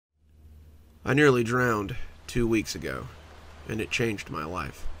I nearly drowned 2 weeks ago, and it changed my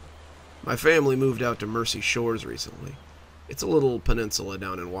life. My family moved out to Mercy Shores recently. It's a little peninsula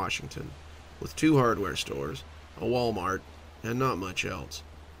down in Washington, with 2 hardware stores, a Walmart, and not much else.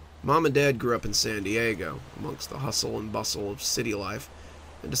 Mom and Dad grew up in San Diego, amongst the hustle and bustle of city life,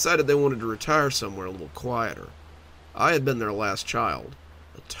 and decided they wanted to retire somewhere a little quieter. I had been their last child,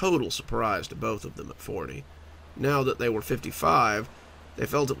 a total surprise to both of them at 40. Now that they were 55, they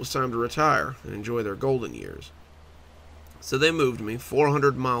felt it was time to retire and enjoy their golden years. So they moved me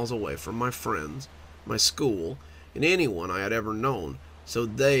 400 miles away from my friends, my school, and anyone I had ever known, so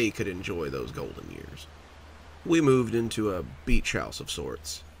they could enjoy those golden years. We moved into a beach house of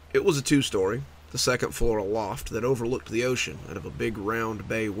sorts. It was a 2-story, the second floor a loft that overlooked the ocean out of a big round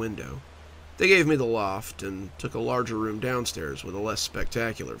bay window. They gave me the loft and took a larger room downstairs with a less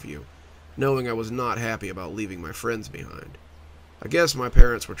spectacular view, knowing I was not happy about leaving my friends behind. I guess my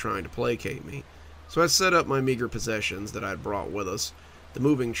parents were trying to placate me, so I set up my meager possessions that I had brought with us, the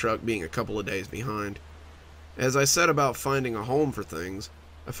moving truck being a couple of days behind. As I set about finding a home for things,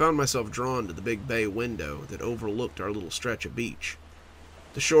 I found myself drawn to the big bay window that overlooked our little stretch of beach.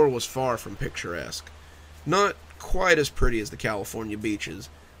 The shore was far from picturesque. Not quite as pretty as the California beaches.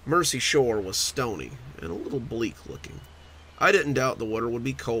 Mercy Shore was stony and a little bleak looking. I didn't doubt the water would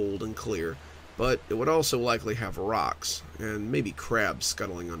be cold and clear, but it would also likely have rocks, and maybe crabs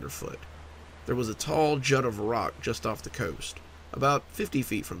scuttling underfoot. There was a tall jut of rock just off the coast, about 50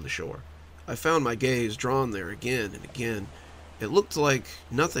 feet from the shore. I found my gaze drawn there again and again. It looked like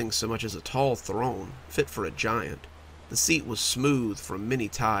nothing so much as a tall throne, fit for a giant. The seat was smooth from many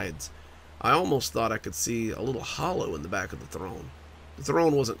tides. I almost thought I could see a little hollow in the back of the throne. The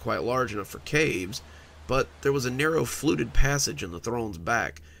throne wasn't quite large enough for caves, but there was a narrow fluted passage in the throne's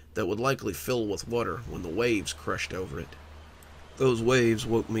back that would likely fill with water when the waves crushed over it. Those waves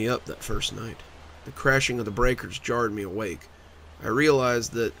woke me up that first night. The crashing of the breakers jarred me awake. I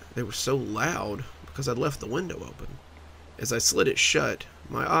realized that they were so loud because I'd left the window open. As I slid it shut,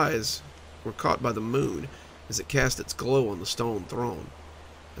 my eyes were caught by the moon as it cast its glow on the stone throne.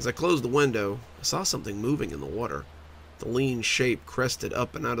 As I closed the window, I saw something moving in the water. The lean shape crested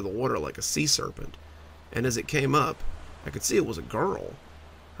up and out of the water like a sea serpent, and as it came up, I could see it was a girl.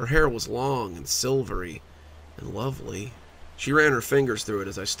 Her hair was long and silvery and lovely. She ran her fingers through it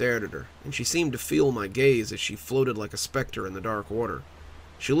as I stared at her, and she seemed to feel my gaze as she floated like a specter in the dark water.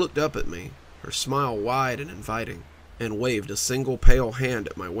 She looked up at me, her smile wide and inviting, and waved a single pale hand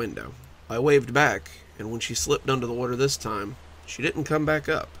at my window. I waved back, and when she slipped under the water this time, she didn't come back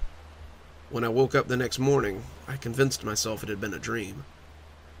up. When I woke up the next morning, I convinced myself it had been a dream.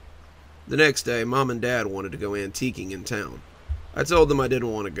 The next day, Mom and Dad wanted to go antiquing in town. I told them I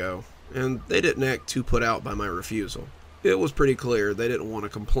didn't want to go, and they didn't act too put out by my refusal. It was pretty clear they didn't want a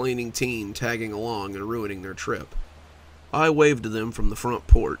complaining teen tagging along and ruining their trip. I waved to them from the front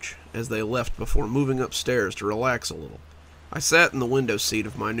porch as they left before moving upstairs to relax a little. I sat in the window seat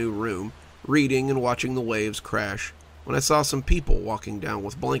of my new room, reading and watching the waves crash, when I saw some people walking down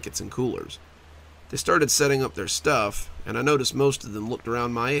with blankets and coolers. They started setting up their stuff, and I noticed most of them looked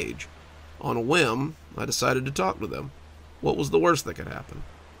around my age. On a whim, I decided to talk to them. What was the worst that could happen?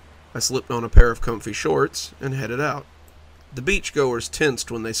 I slipped on a pair of comfy shorts and headed out. The beachgoers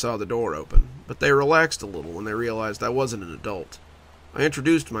tensed when they saw the door open, but they relaxed a little when they realized I wasn't an adult. I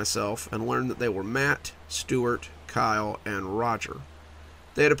introduced myself and learned that they were Matt, Stuart, Kyle, and Roger.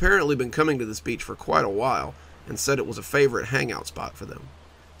 They had apparently been coming to this beach for quite a while and said it was a favorite hangout spot for them.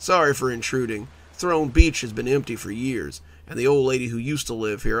 Sorry for intruding. Throne Beach has been empty for years, and the old lady who used to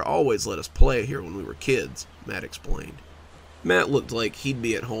live here always let us play here when we were kids, Matt explained. Matt looked like he'd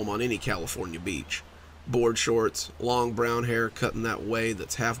be at home on any California beach. Board shorts, long brown hair cut in that way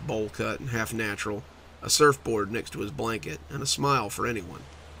that's half bowl cut and half natural, a surfboard next to his blanket, and a smile for anyone.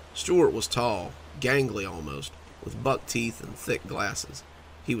 Stuart was tall, gangly almost, with buck teeth and thick glasses.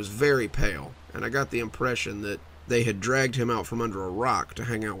 He was very pale, and I got the impression that they had dragged him out from under a rock to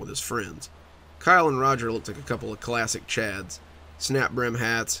hang out with his friends. Kyle and Roger looked like a couple of classic Chads. Snap brim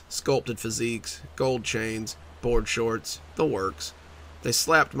hats, sculpted physiques, gold chains, board shorts, the works. They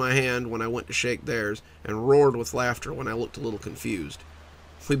slapped my hand when I went to shake theirs and roared with laughter when I looked a little confused.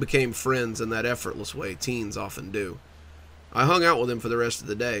 We became friends in that effortless way teens often do. I hung out with them for the rest of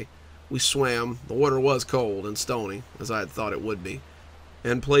the day. We swam, the water was cold and stony, as I had thought it would be,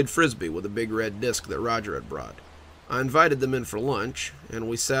 and played frisbee with a big red disc that Roger had brought. I invited them in for lunch, and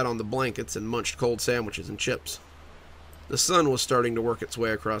we sat on the blankets and munched cold sandwiches and chips. The sun was starting to work its way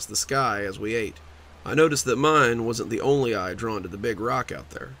across the sky as we ate. I noticed that mine wasn't the only eye drawn to the big rock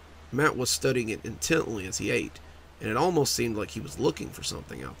out there. Matt was studying it intently as he ate, and it almost seemed like he was looking for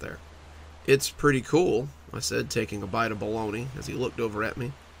something out there. "It's pretty cool," I said, taking a bite of bologna as he looked over at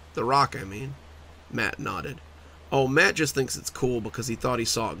me. "The rock, I mean." Matt nodded. "Oh, Matt just thinks it's cool because he thought he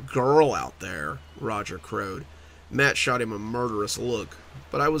saw a girl out there," Roger crowed. Matt shot him a murderous look,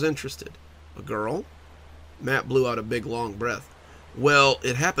 but I was interested. "A girl?" Matt blew out a big long breath. "Well,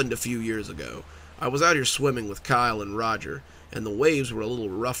 it happened a few years ago. I was out here swimming with Kyle and Roger, and the waves were a little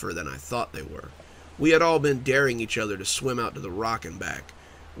rougher than I thought they were. We had all been daring each other to swim out to the rock and back.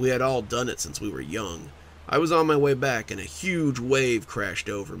 We had all done it since we were young. I was on my way back, and a huge wave crashed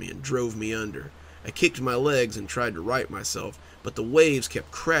over me and drove me under. I kicked my legs and tried to right myself, but the waves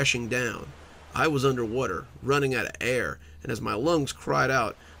kept crashing down. I was underwater, running out of air, and as my lungs cried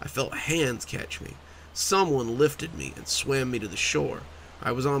out, I felt hands catch me. Someone lifted me and swam me to the shore.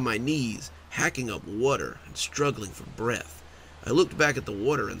 I was on my knees, hacking up water and struggling for breath. I looked back at the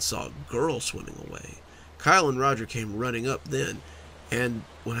water and saw a girl swimming away. Kyle and Roger came running up then, and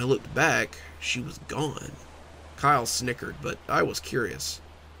when I looked back, she was gone." Kyle snickered, but I was curious.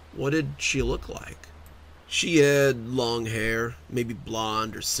 "What did she look like?" "She had long hair, maybe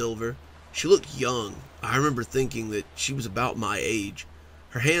blonde or silver. She looked young. I remember thinking that she was about my age.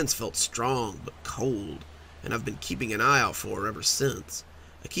 Her hands felt strong but cold, and I've been keeping an eye out for her ever since.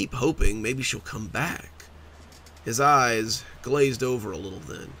 I keep hoping maybe she'll come back." His eyes glazed over a little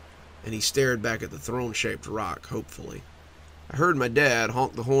then, and he stared back at the throne-shaped rock hopefully. I heard my dad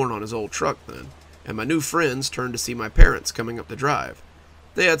honk the horn on his old truck then, and my new friends turned to see my parents coming up the drive.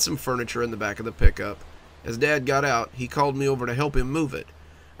 They had some furniture in the back of the pickup. As Dad got out, he called me over to help him move it.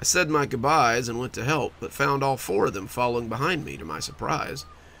 I said my goodbyes and went to help, but found all four of them following behind me to my surprise.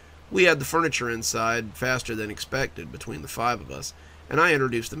 We had the furniture inside faster than expected between the five of us, and I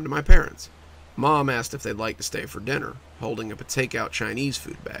introduced them to my parents. Mom asked if they'd like to stay for dinner, holding up a takeout Chinese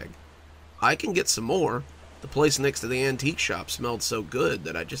food bag. "I can get some more. The place next to the antique shop smelled so good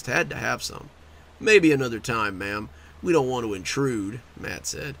that I just had to have some." "Maybe another time, ma'am. We don't want to intrude," Matt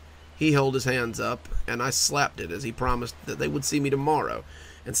said. He held his hands up, and I slapped it as he promised that they would see me tomorrow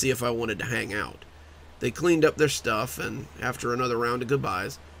and see if I wanted to hang out. They cleaned up their stuff, and after another round of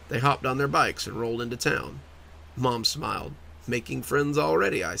goodbyes, they hopped on their bikes and rolled into town. Mom smiled. "Making friends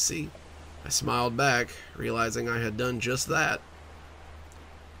already, I see." I smiled back, realizing I had done just that.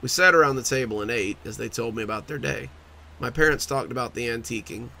 We sat around the table and ate as they told me about their day. My parents talked about the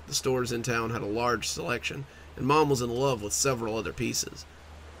antiquing. The stores in town had a large selection, and Mom was in love with several other pieces.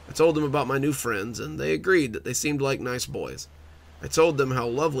 I told them about my new friends, and they agreed that they seemed like nice boys. I told them how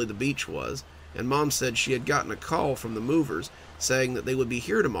lovely the beach was, and Mom said she had gotten a call from the movers saying that they would be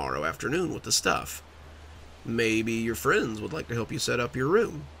here tomorrow afternoon with the stuff. "Maybe your friends would like to help you set up your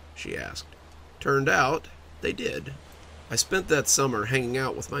room?" she asked. Turned out, they did. I spent that summer hanging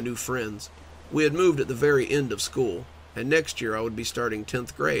out with my new friends. We had moved at the very end of school, and next year I would be starting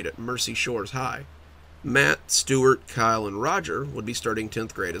 10th grade at Mercy Shores High. Matt, Stuart, Kyle, and Roger would be starting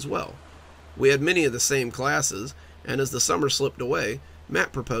 10th grade as well. We had many of the same classes, and as the summer slipped away,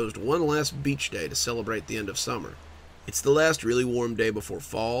 Matt proposed one last beach day to celebrate the end of summer. "It's the last really warm day before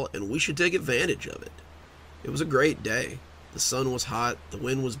fall, and we should take advantage of it." It was a great day. The sun was hot, the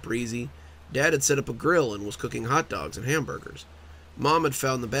wind was breezy. Dad had set up a grill and was cooking hot dogs and hamburgers. Mom had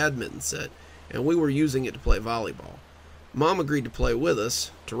found the badminton set, and we were using it to play volleyball. Mom agreed to play with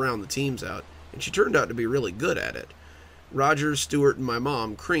us, to round the teams out, and she turned out to be really good at it. Roger, Stuart, and my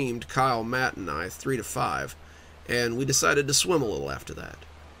mom creamed Kyle, Matt, and I 3-5, and we decided to swim a little after that.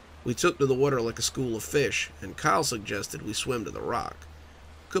 We took to the water like a school of fish, and Kyle suggested we swim to the rock.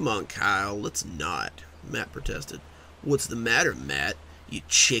 "Come on, Kyle, let's not," Matt protested. "What's the matter, Matt? You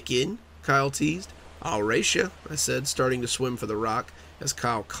chicken?" Kyle teased. "I'll race you," I said, starting to swim for the rock, as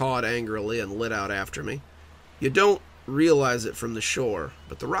Kyle cawed angrily and lit out after me. You don't realize it from the shore,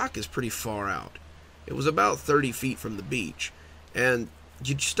 but the rock is pretty far out. It was about 30 feet from the beach, and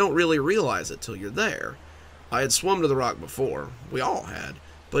you just don't really realize it till you're there. I had swum to the rock before, we all had,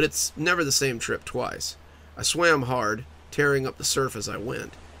 but it's never the same trip twice. I swam hard, tearing up the surf as I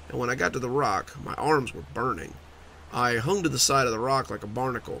went, and when I got to the rock, my arms were burning. I hung to the side of the rock like a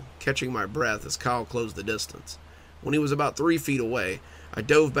barnacle, catching my breath as Kyle closed the distance. When he was about 3 feet away, I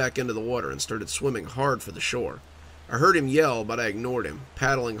dove back into the water and started swimming hard for the shore. I heard him yell, but I ignored him,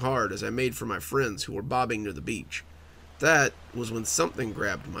 paddling hard as I made for my friends who were bobbing near the beach. That was when something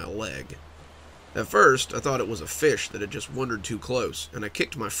grabbed my leg. At first, I thought it was a fish that had just wandered too close, and I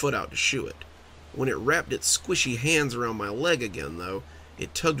kicked my foot out to shoo it. When it wrapped its squishy hands around my leg again, though,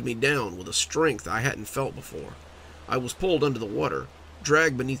 it tugged me down with a strength I hadn't felt before. I was pulled under the water,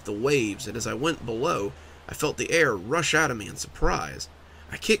 dragged beneath the waves, and as I went below, I felt the air rush out of me in surprise.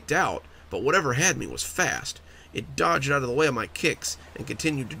 I kicked out, but whatever had me was fast. It dodged out of the way of my kicks and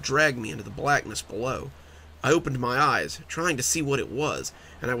continued to drag me into the blackness below. I opened my eyes, trying to see what it was,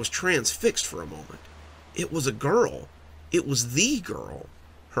 and I was transfixed for a moment. It was a girl. It was the girl.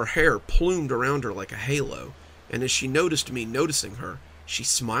 Her hair plumed around her like a halo, and as she noticed me noticing her, she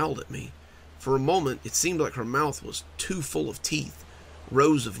smiled at me. For a moment, it seemed like her mouth was too full of teeth,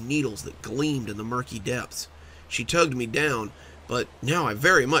 rows of needles that gleamed in the murky depths. She tugged me down, but now I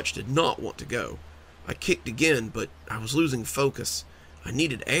very much did not want to go. I kicked again, but I was losing focus. I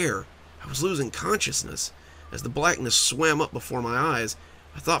needed air. I was losing consciousness. As the blackness swam up before my eyes,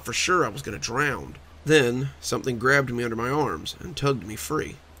 I thought for sure I was going to drown. Then, something grabbed me under my arms and tugged me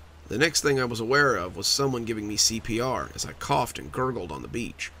free. The next thing I was aware of was someone giving me CPR as I coughed and gurgled on the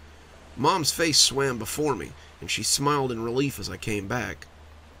beach. Mom's face swam before me, and she smiled in relief as I came back.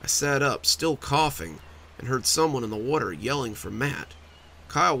 I sat up, still coughing, and heard someone in the water yelling for Matt.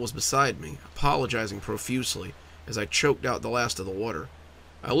 Kyle was beside me, apologizing profusely as I choked out the last of the water.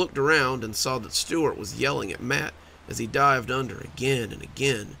 I looked around and saw that Stuart was yelling at Matt as he dived under again and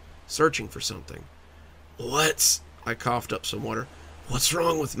again, searching for something. I coughed up some water. What's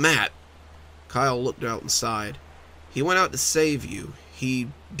wrong with Matt? Kyle looked out and sighed. He went out to save you. He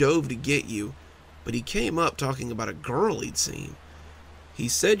dove to get you, but he came up talking about a girl he'd seen. He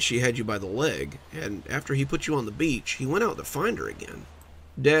said she had you by the leg, and after he put you on the beach, he went out to find her again.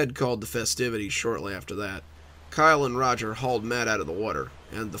 Dad called the festivities shortly after that. Kyle and Roger hauled Matt out of the water,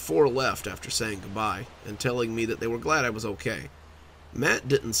 and the four left after saying goodbye and telling me that they were glad I was okay. Matt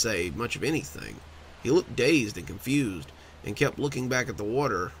didn't say much of anything. He looked dazed and confused, and kept looking back at the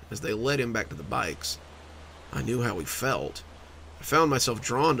water as they led him back to the bikes. I knew how he felt. I found myself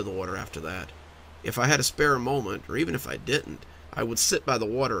drawn to the water after that. If I had a spare moment, or even if I didn't, I would sit by the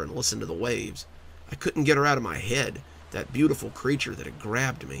water and listen to the waves. I couldn't get her out of my head, that beautiful creature that had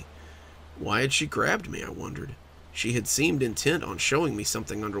grabbed me. Why had she grabbed me, I wondered. She had seemed intent on showing me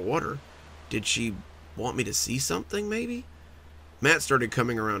something underwater. Did she want me to see something, maybe? Matt started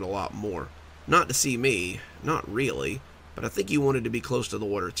coming around a lot more. Not to see me, not really, but I think he wanted to be close to the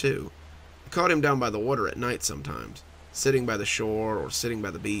water too. I caught him down by the water at night sometimes, sitting by the shore or sitting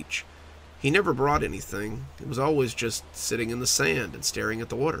by the beach. He never brought anything. It was always just sitting in the sand and staring at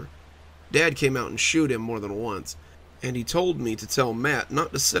the water. Dad came out and shooed him more than once, and he told me to tell Matt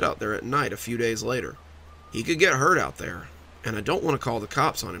not to sit out there at night a few days later. He could get hurt out there, and I don't want to call the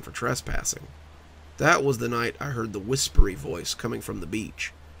cops on him for trespassing. That was the night I heard the whispery voice coming from the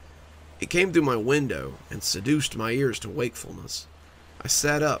beach. It came through my window and seduced my ears to wakefulness. I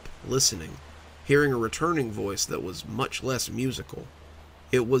sat up, listening, hearing a returning voice that was much less musical.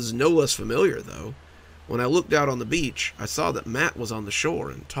 It was no less familiar, though. When I looked out on the beach, I saw that Matt was on the shore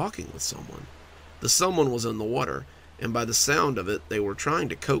and talking with someone. The someone was in the water, and by the sound of it, they were trying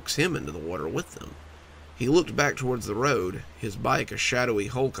to coax him into the water with them. He looked back towards the road, his bike a shadowy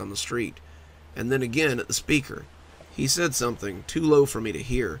hulk on the street, and then again at the speaker. He said something too low for me to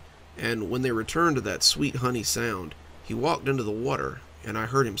hear, and when they returned to that sweet honey sound, he walked into the water, and I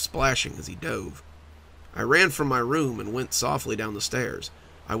heard him splashing as he dove. I ran from my room and went softly down the stairs.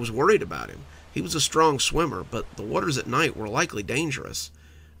 I was worried about him. He was a strong swimmer, but the waters at night were likely dangerous.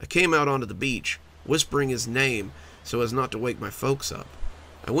 I came out onto the beach, whispering his name so as not to wake my folks up.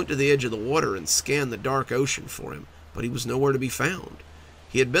 I went to the edge of the water and scanned the dark ocean for him, but he was nowhere to be found.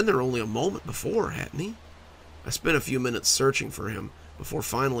 He had been there only a moment before, hadn't he? I spent a few minutes searching for him before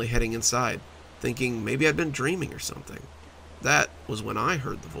finally heading inside, thinking maybe I'd been dreaming or something. That was when I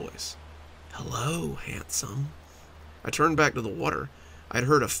heard the voice. "Hello, handsome." I turned back to the water. I'd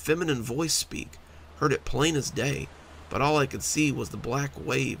heard a feminine voice speak, heard it plain as day, but all I could see was the black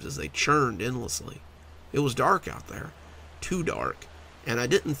waves as they churned endlessly. It was dark out there, too dark, and I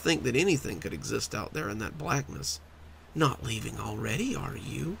didn't think that anything could exist out there in that blackness. "Not leaving already, are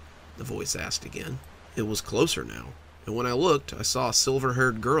you?" the voice asked again. It was closer now, and when I looked, I saw a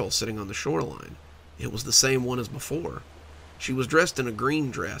silver-haired girl sitting on the shoreline. It was the same one as before. She was dressed in a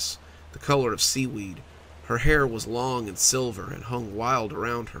green dress, the color of seaweed. Her hair was long and silver and hung wild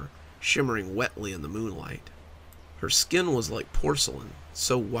around her, shimmering wetly in the moonlight. Her skin was like porcelain,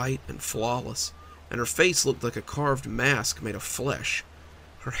 so white and flawless, and her face looked like a carved mask made of flesh.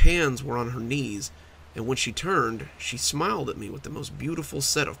 Her hands were on her knees, and when she turned, she smiled at me with the most beautiful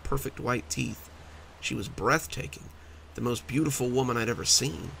set of perfect white teeth. She was breathtaking, the most beautiful woman I'd ever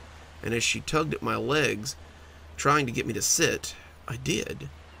seen, and as she tugged at my legs, trying to get me to sit, I did.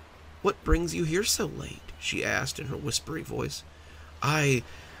 "What brings you here so late?" she asked in her whispery voice. I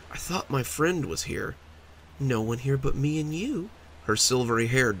thought my friend was here." "No one here but me and you." Her silvery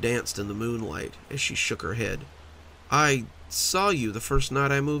hair danced in the moonlight as she shook her head. "I saw you the first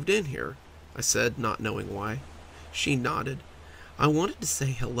night I moved in here," I said, not knowing why. She nodded. I wanted to say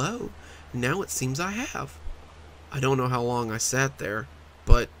hello. Now it seems I have. I don't know how long I sat there,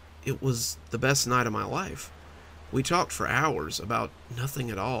 but it was the best night of my life. We talked for hours about nothing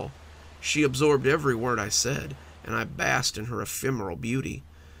at all. She absorbed every word I said, and I basked in her ephemeral beauty.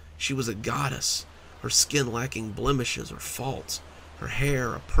 She was a goddess, her skin lacking blemishes or faults, her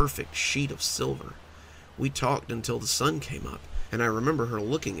hair a perfect sheet of silver. We talked until the sun came up, and I remember her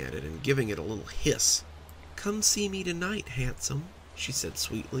looking at it and giving it a little hiss. Come see me tonight, handsome, she said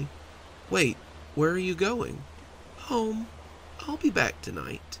sweetly. Wait, where are you going? Home. I'll be back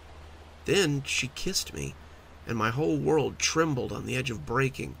tonight. Then she kissed me, and my whole world trembled on the edge of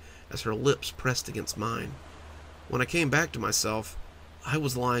breaking as her lips pressed against mine. When I came back to myself, I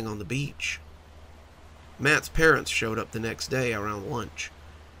was lying on the beach. Matt's parents showed up the next day around lunch.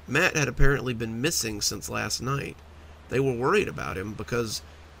 Matt had apparently been missing since last night. They were worried about him because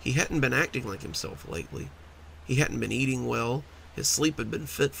he hadn't been acting like himself lately. He hadn't been eating well, his sleep had been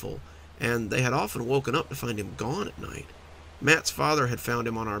fitful, and they had often woken up to find him gone at night. Matt's father had found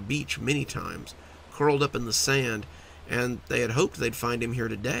him on our beach many times, curled up in the sand, and they had hoped they'd find him here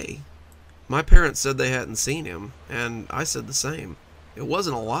today. My parents said they hadn't seen him, and I said the same. It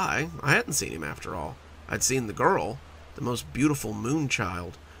wasn't a lie. I hadn't seen him after all. I'd seen the girl, the most beautiful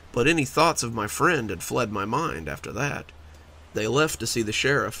moonchild, but any thoughts of my friend had fled my mind after that. They left to see the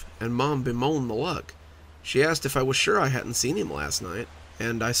sheriff, and Mom bemoaned the luck. She asked if I was sure I hadn't seen him last night,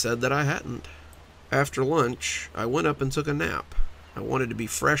 and I said that I hadn't. After lunch, I went up and took a nap. I wanted to be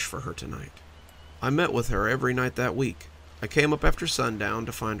fresh for her tonight. I met with her every night that week. I came up after sundown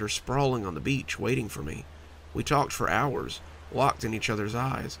to find her sprawling on the beach waiting for me. We talked for hours, locked in each other's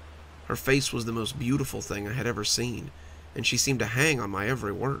eyes. Her face was the most beautiful thing I had ever seen, and she seemed to hang on my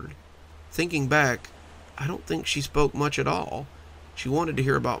every word. Thinking back, I don't think she spoke much at all. She wanted to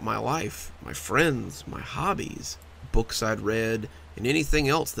hear about my life, my friends, my hobbies, books I'd read, and anything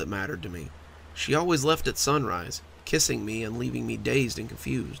else that mattered to me. She always left at sunrise, kissing me and leaving me dazed and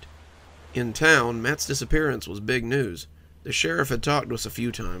confused. In town, Matt's disappearance was big news. The sheriff had talked to us a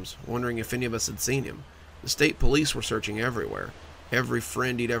few times, wondering if any of us had seen him. The state police were searching everywhere. Every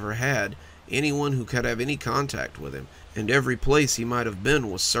friend he'd ever had, anyone who could have any contact with him, and every place he might have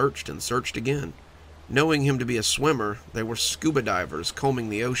been was searched and searched again. Knowing him to be a swimmer, they were scuba divers combing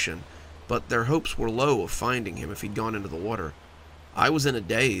the ocean, but their hopes were low of finding him if he'd gone into the water. I was in a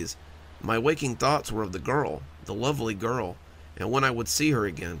daze. My waking thoughts were of the girl, the lovely girl, and when I would see her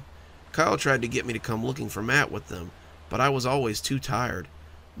again. Kyle tried to get me to come looking for Matt with them, but I was always too tired.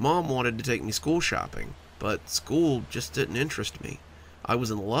 Mom wanted to take me school shopping, but school just didn't interest me. I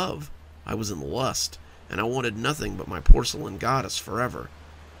was in love, I was in lust, and I wanted nothing but my porcelain goddess forever.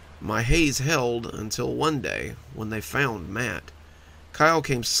 My haze held until one day when they found Matt. Kyle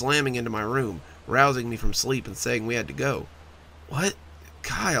came slamming into my room, rousing me from sleep and saying we had to go. What?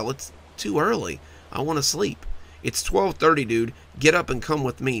 Kyle, it's too early. I want to sleep. It's 12:30, dude. Get up and come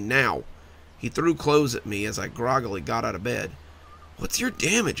with me now. He threw clothes at me as I groggily got out of bed. What's your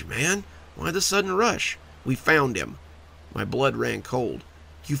damage, man? Why the sudden rush? We found him. My blood ran cold.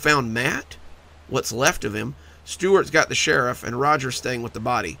 You found Matt? What's left of him? Stewart's got the sheriff, and Roger's staying with the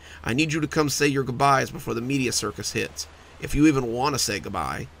body. I need you to come say your goodbyes before the media circus hits. If you even want to say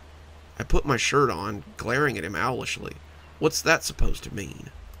goodbye. I put my shirt on, glaring at him owlishly. What's that supposed to mean?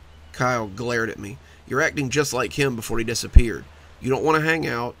 Kyle glared at me. You're acting just like him before he disappeared. You don't want to hang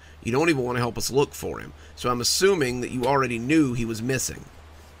out. You don't even want to help us look for him. So I'm assuming that you already knew he was missing.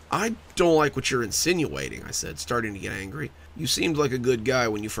 I don't like what you're insinuating, I said, starting to get angry. You seemed like a good guy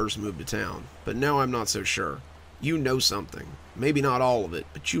when you first moved to town, but now I'm not so sure. You know something. Maybe not all of it,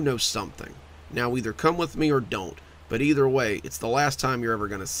 but you know something. Now either come with me or don't, but either way, it's the last time you're ever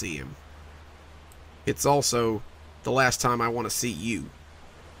going to see him. It's also the last time I want to see you.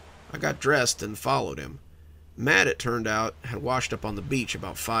 I got dressed and followed him. Matt, it turned out, had washed up on the beach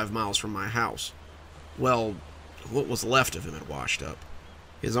about 5 miles from my house. Well, what was left of him had washed up.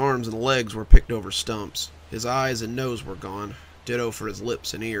 His arms and legs were picked over stumps. His eyes and nose were gone, ditto for his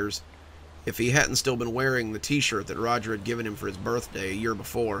lips and ears. If he hadn't still been wearing the t-shirt that Roger had given him for his birthday a year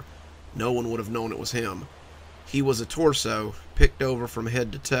before, no one would have known it was him. He was a torso, picked over from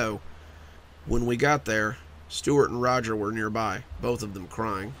head to toe. When we got there, Stewart and Roger were nearby, both of them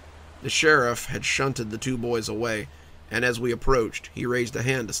crying. The sheriff had shunted the two boys away, and as we approached, he raised a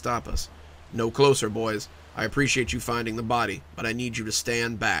hand to stop us. No closer, boys. I appreciate you finding the body, but I need you to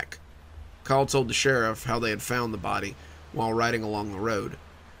stand back. Kyle told the sheriff how they had found the body while riding along the road.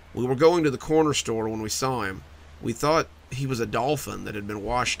 We were going to the corner store when we saw him. We thought he was a dolphin that had been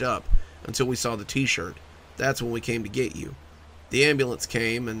washed up until we saw the t-shirt. That's when we came to get you. The ambulance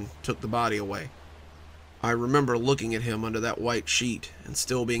came and took the body away. I remember looking at him under that white sheet and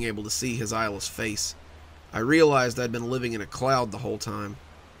still being able to see his eyeless face. I realized I'd been living in a cloud the whole time.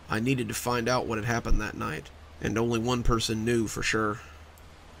 I needed to find out what had happened that night, and only one person knew for sure.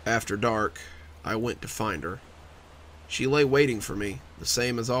 After dark, I went to find her. She lay waiting for me, the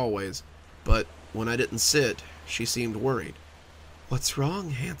same as always, but when I didn't sit, she seemed worried. "What's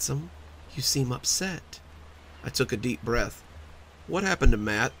wrong, handsome? You seem upset." I took a deep breath. "What happened to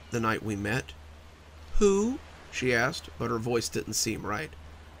Matt the night we met?" "Who?" she asked, but her voice didn't seem right.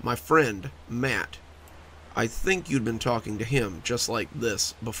 "My friend, Matt. I think you'd been talking to him, just like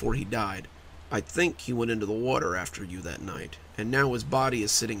this, before he died. I think he went into the water after you that night, and now his body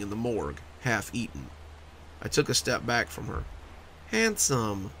is sitting in the morgue, half-eaten." I took a step back from her.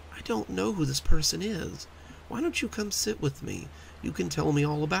 "Handsome, I don't know who this person is. Why don't you come sit with me? You can tell me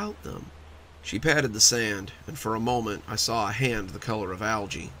all about them." She patted the sand, and for a moment I saw a hand the color of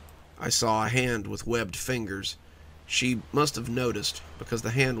algae. I saw a hand with webbed fingers. She must have noticed, because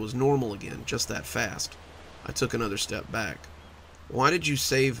the hand was normal again just that fast. I took another step back. "Why did you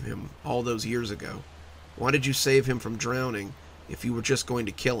save him all those years ago? Why did you save him from drowning if you were just going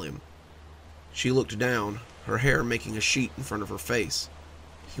to kill him?" She looked down, her hair making a sheet in front of her face.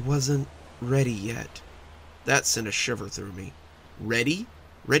 "He wasn't ready yet." That sent a shiver through me. Ready?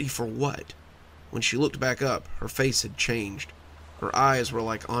 Ready for what? When she looked back up, her face had changed. Her eyes were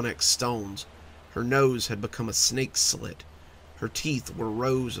like onyx stones. Her nose had become a snake's slit. Her teeth were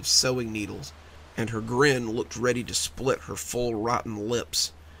rows of sewing needles, and her grin looked ready to split her full rotten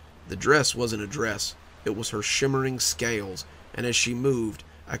lips. The dress wasn't a dress. It was her shimmering scales, and as she moved,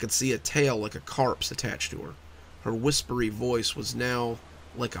 I could see a tail like a carp's attached to her. Her whispery voice was now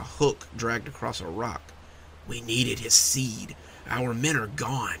like a hook dragged across a rock. "We needed his seed. Our men are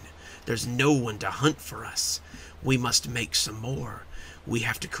gone. There's no one to hunt for us. We must make some more. We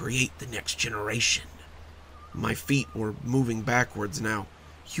have to create the next generation." My feet were moving backwards now.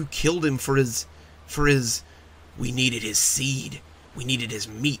 "You killed him for his... We needed his seed. We needed his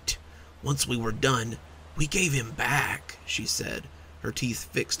meat. Once we were done, we gave him back," she said, her teeth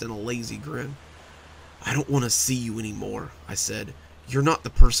fixed in a lazy grin. "I don't want to see you anymore," I said. "You're not the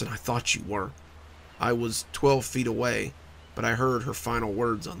person I thought you were." I was 12 feet away, but I heard her final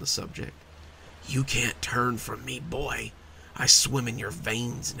words on the subject. "You can't turn from me, boy. I swim in your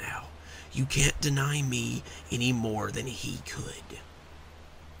veins now. You can't deny me any more than he could."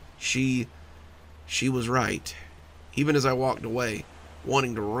 She was right. Even as I walked away,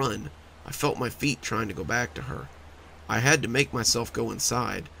 wanting to run, I felt my feet trying to go back to her. I had to make myself go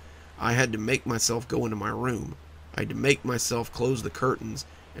inside. I had to make myself go into my room. I had to make myself close the curtains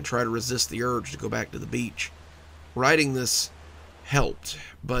and try to resist the urge to go back to the beach. Writing this helped,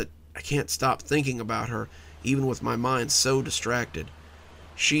 but I can't stop thinking about her, even with my mind so distracted.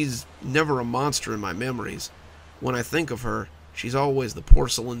 She's never a monster in my memories. When I think of her, she's always the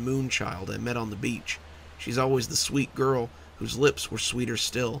porcelain moonchild I met on the beach. She's always the sweet girl whose lips were sweeter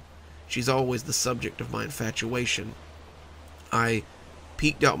still. She's always the subject of my infatuation. I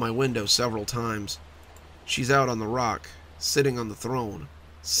peeked out my window several times. She's out on the rock, sitting on the throne,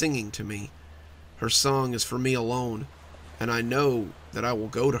 singing to me. Her song is for me alone, and I know that I will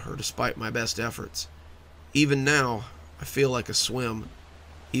go to her despite my best efforts. Even now, I feel like a swim.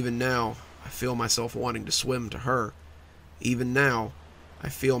 Even now, I feel myself wanting to swim to her. Even now, I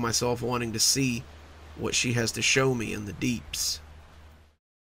feel myself wanting to see what she has to show me in the deeps.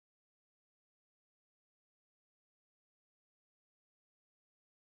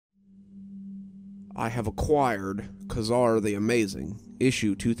 I have acquired Khazar the Amazing,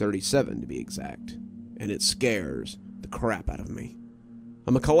 issue 237 to be exact, and it scares the crap out of me.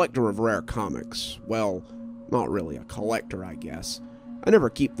 I'm a collector of rare comics. Well, not really a collector, I guess. I never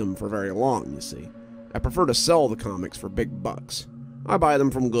keep them for very long, you see. I prefer to sell the comics for big bucks. I buy them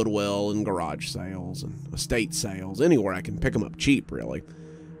from Goodwill and garage sales and estate sales, anywhere I can pick them up cheap, really.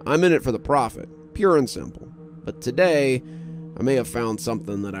 I'm in it for the profit, pure and simple. But today, I may have found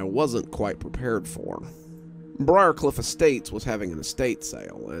something that I wasn't quite prepared for. Briarcliff Estates was having an estate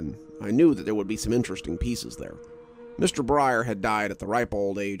sale, and I knew that there would be some interesting pieces there. Mr. Briar had died at the ripe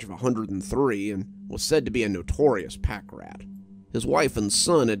old age of 103 and was said to be a notorious pack rat. His wife and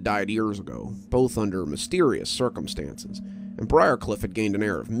son had died years ago, both under mysterious circumstances, and Briarcliff had gained an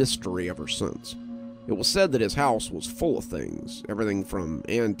air of mystery ever since. It was said that his house was full of things, everything from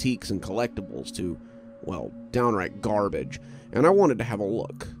antiques and collectibles to, well, downright garbage, and I wanted to have a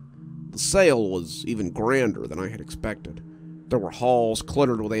look. The sale was even grander than I had expected. There were halls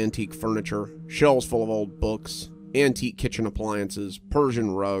cluttered with antique furniture, shelves full of old books, antique kitchen appliances,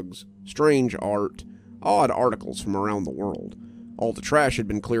 Persian rugs, strange art, odd articles from around the world. All the trash had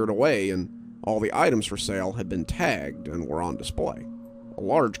been cleared away, and All the items for sale had been tagged and were on display. A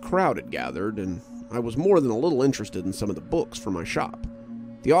large crowd had gathered, and I was more than a little interested in some of the books for my shop.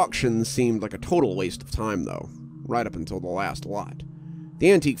 The auction seemed like a total waste of time, though, right up until the last lot.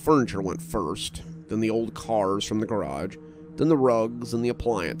 The antique furniture went first, then the old cars from the garage, then the rugs and the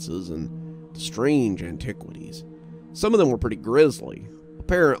appliances, and the strange antiquities. Some of them were pretty grisly.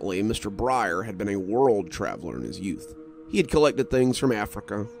 Apparently, Mr. Breyer had been a world traveler in his youth. He had collected things from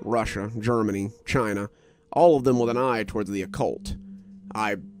Africa, Russia, Germany, China, all of them with an eye towards the occult.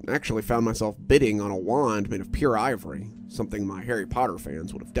 I actually found myself bidding on a wand made of pure ivory, something my Harry Potter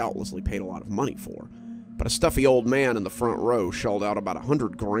fans would have doubtlessly paid a lot of money for. But a stuffy old man in the front row shelled out about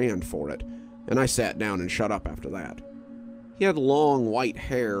 $100,000 for it, and I sat down and shut up after that. He had long white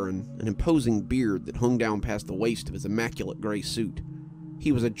hair and an imposing beard that hung down past the waist of his immaculate gray suit.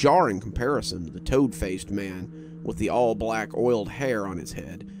 He was a jarring comparison to the toad-faced man with the all-black oiled hair on his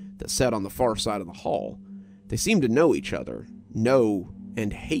head that sat on the far side of the hall. They seemed to know each other, know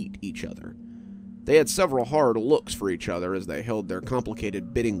and hate each other. They had several hard looks for each other as they held their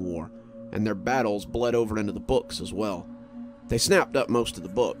complicated bidding war, and their battles bled over into the books as well. They snapped up most of the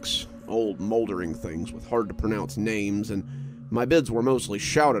books, old moldering things with hard-to-pronounce names, and my bids were mostly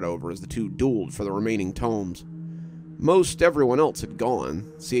shouted over as the two dueled for the remaining tomes. Most everyone else had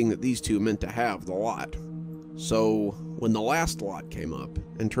gone, seeing that these two meant to have the lot. So, when the last lot came up,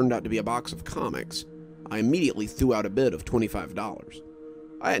 and turned out to be a box of comics, I immediately threw out a bid of $25.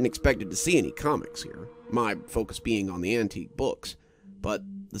 I hadn't expected to see any comics here, my focus being on the antique books, but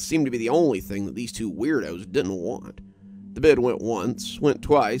this seemed to be the only thing that these two weirdos didn't want. The bid went once, went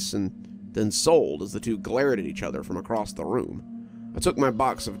twice, and then sold as the two glared at each other from across the room. I took my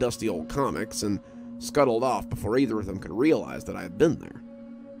box of dusty old comics and scuttled off before either of them could realize that I had been there.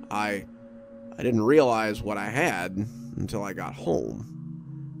 I didn't realize what I had until I got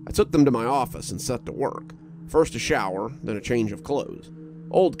home. I took them to my office and set to work. First a shower, then a change of clothes.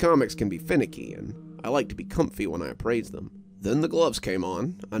 Old comics can be finicky, and I like to be comfy when I appraise them. Then the gloves came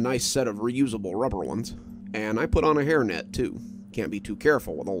on, a nice set of reusable rubber ones, and I put on a hairnet too. Can't be too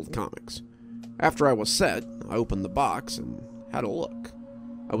careful with old comics. After I was set, I opened the box and had a look.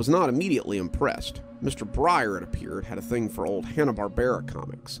 I was not immediately impressed. Mr. Breyer, it appeared, had a thing for old Hanna-Barbera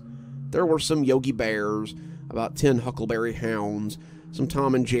comics. There were some Yogi Bears, about 10 Huckleberry Hounds, some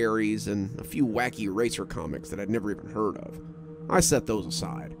Tom and Jerry's, and a few wacky racer comics that I'd never even heard of. I set those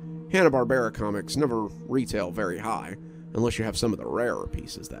aside. Hanna-Barbera comics never retail very high, unless you have some of the rarer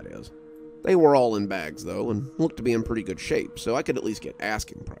pieces, that is. They were all in bags, though, and looked to be in pretty good shape, so I could at least get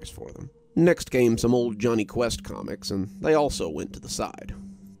asking price for them. Next came some old Johnny Quest comics, and they also went to the side.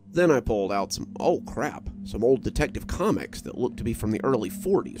 Then I pulled out some old detective comics that looked to be from the early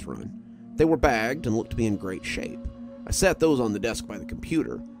 40s run. They were bagged and looked to be in great shape. I set those on the desk by the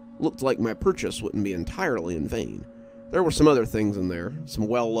computer. Looked like my purchase wouldn't be entirely in vain. There were some other things in there, some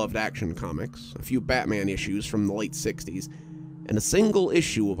well-loved action comics, a few Batman issues from the late 60s, and a single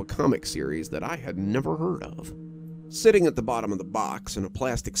issue of a comic series that I had never heard of. Sitting at the bottom of the box in a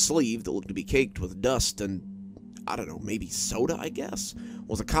plastic sleeve that looked to be caked with dust and, I don't know, maybe soda, I guess,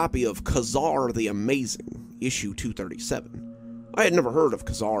 was a copy of Kazar the Amazing, issue 237. I had never heard of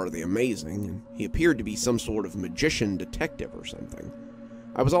Kazar the Amazing, and he appeared to be some sort of magician detective or something.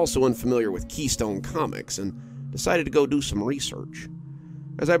 I was also unfamiliar with Keystone Comics and decided to go do some research.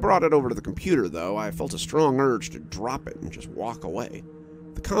 As I brought it over to the computer, though, I felt a strong urge to drop it and just walk away.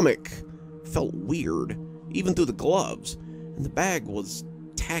 The comic felt weird, even through the gloves, and the bag was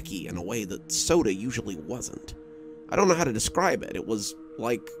tacky in a way that soda usually wasn't. I don't know how to describe it. It was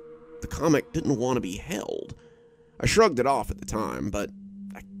like the comic didn't want to be held. I shrugged it off at the time, but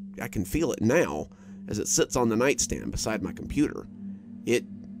I can feel it now as it sits on the nightstand beside my computer. It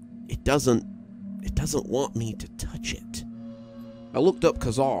doesn't want me to touch it. I looked up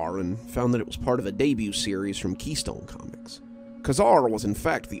Kazar and found that it was part of a debut series from Keystone Comics. Kazar was in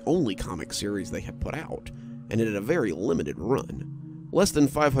fact the only comic series they had put out, and it had a very limited run. Less than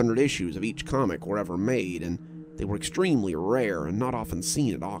 500 issues of each comic were ever made, and they were extremely rare and not often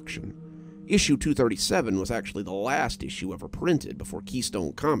seen at auction. Issue 237 was actually the last issue ever printed before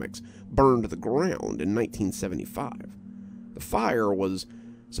Keystone Comics burned to the ground in 1975. The fire was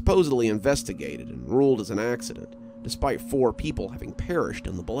supposedly investigated and ruled as an accident, despite 4 people having perished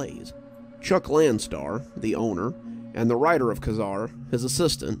in the blaze. Chuck Landstar, the owner, and the writer of Kazar, his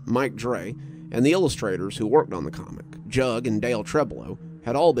assistant, Mike Dre, and the illustrators who worked on the comic, Jug and Dale Treblow,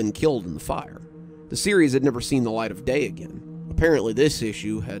 had all been killed in the fire. The series had never seen the light of day again. Apparently this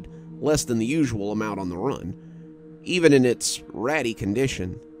issue had less than the usual amount on the run. Even in its ratty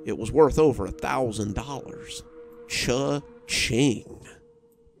condition, it was worth over $1,000. Cha-ching.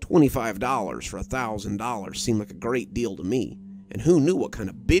 $25 for $1,000 seemed like a great deal to me, and who knew what kind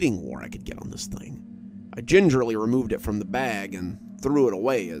of bidding war I could get on this thing. I gingerly removed it from the bag and threw it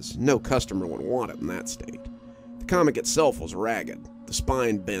away, as no customer would want it in that state. The comic itself was ragged, the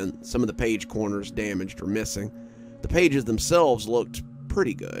spine bent, some of the page corners damaged or missing. The pages themselves looked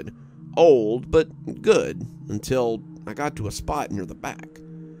pretty good. Old, but good, until I got to a spot near the back.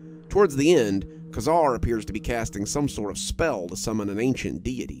 Towards the end, Khazar appears to be casting some sort of spell to summon an ancient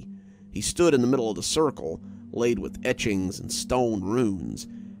deity. He stood in the middle of the circle, laid with etchings and stone runes,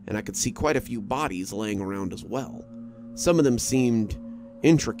 and I could see quite a few bodies laying around as well. Some of them seemed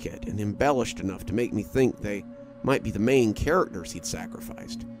intricate and embellished enough to make me think they might be the main characters he'd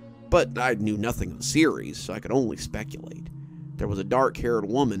sacrificed. But I knew nothing of the series, so I could only speculate. There was a dark-haired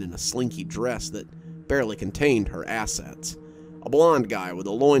woman in a slinky dress that barely contained her assets, a blonde guy with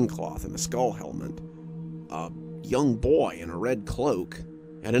a loincloth and a skull helmet, a young boy in a red cloak,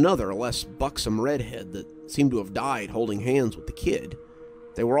 and another, less buxom redhead that seemed to have died holding hands with the kid.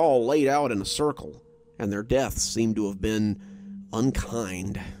 They were all laid out in a circle, and their deaths seemed to have been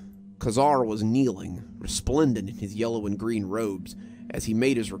unkind. Khazar was kneeling, resplendent in his yellow and green robes, as he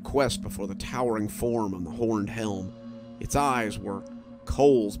made his request before the towering form on the horned helm. Its eyes were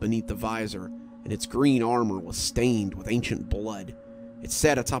coals beneath the visor, and its green armor was stained with ancient blood. It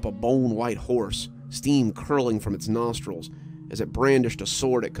sat atop a bone-white horse, steam curling from its nostrils, as it brandished a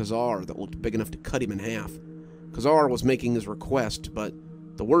sword at Khazar that looked big enough to cut him in half. Khazar was making his request, but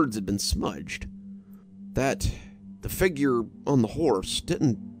the words had been smudged. The figure on the horse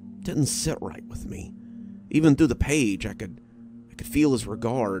didn't sit right with me. Even through the page, I could feel his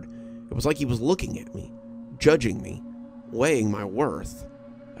regard. It was like he was looking at me, judging me, weighing my worth.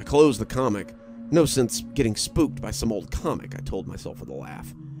 I closed the comic. No sense getting spooked by some old comic, I told myself with a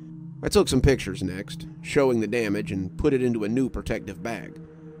laugh. I took some pictures next, showing the damage, and put it into a new protective bag.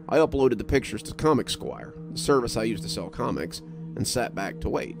 I uploaded the pictures to Comic Squire, the service I use to sell comics, and sat back to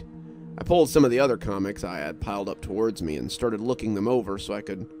wait. I pulled some of the other comics I had piled up towards me and started looking them over so I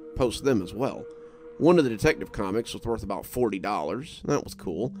could post them as well. One of the detective comics was worth about $40. That was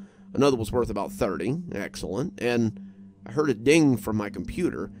cool. Another was worth about $30. Excellent. And I heard a ding from my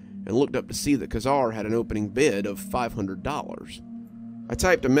computer and looked up to see that Khazar had an opening bid of $500. I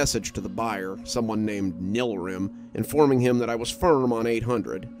typed a message to the buyer, someone named Nilrim, informing him that I was firm on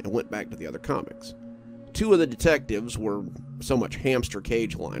 $800, and went back to the other comics. Two of the detectives were so much hamster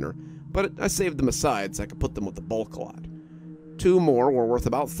cage liner, but I saved them aside so I could put them with the bulk lot. Two more were worth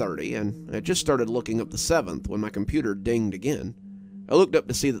about $30, and I had just started looking up the seventh when my computer dinged again. I looked up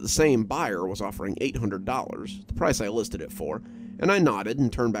to see that the same buyer was offering $800, the price I listed it for, and I nodded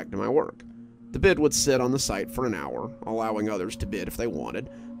and turned back to my work. The bid would sit on the site for an hour, allowing others to bid if they wanted,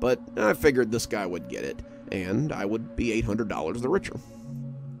 but I figured this guy would get it, and I would be $800 the richer.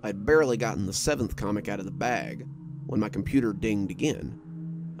 I'd barely gotten the seventh comic out of the bag when my computer dinged again.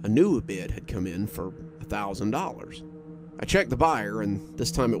 A new bid had come in for $1,000. I checked the buyer, and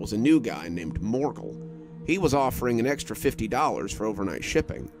this time it was a new guy named Morgul. He was offering an extra $50 for overnight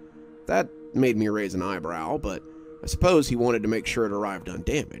shipping. That made me raise an eyebrow, but I suppose he wanted to make sure it arrived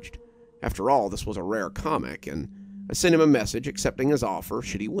undamaged. After all, this was a rare comic, and I sent him a message accepting his offer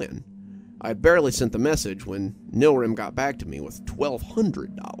should he win. I had barely sent the message when Nilrim got back to me with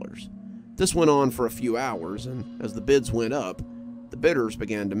 $1,200. This went on for a few hours, and as the bids went up, the bidders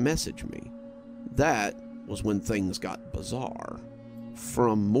began to message me. That was when things got bizarre.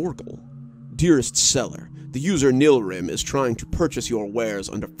 From Morgul. Dearest seller, the user Nilrim is trying to purchase your wares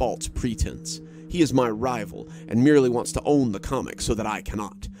under false pretense. He is my rival and merely wants to own the comic so that I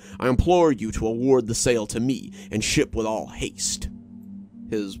cannot. I implore you to award the sale to me and ship with all haste.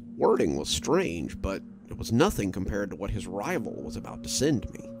 His wording was strange, but it was nothing compared to what his rival was about to send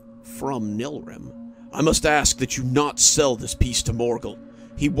me. From Nilrim. I must ask that you not sell this piece to Morgul.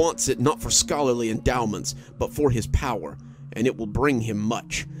 He wants it not for scholarly endowments, but for his power, and it will bring him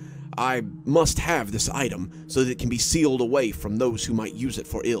much. I must have this item so that it can be sealed away from those who might use it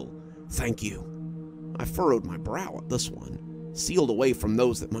for ill. Thank you. I furrowed my brow at this one. Sealed away from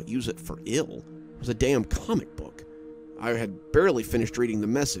those that might use it for ill. It was a damn comic book. I had barely finished reading the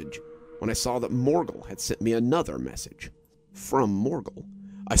message when I saw that Morgul had sent me another message. From Morgul.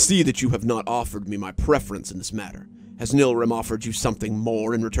 I see that you have not offered me my preference in this matter. Has Nilrim offered you something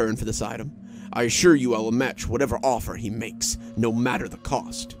more in return for this item? I assure you I will match whatever offer he makes, no matter the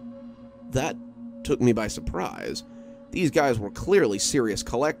cost. That took me by surprise. These guys were clearly serious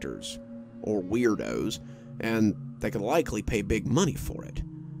collectors, or weirdos, and they could likely pay big money for it.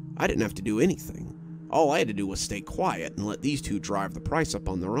 I didn't have to do anything. All I had to do was stay quiet and let these two drive the price up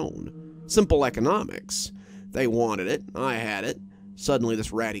on their own. Simple economics. They wanted it, I had it, Suddenly,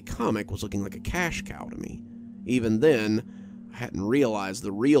 this ratty comic was looking like a cash cow to me. Even then, I hadn't realized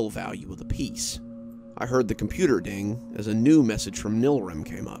the real value of the piece. I heard the computer ding as a new message from Nilrim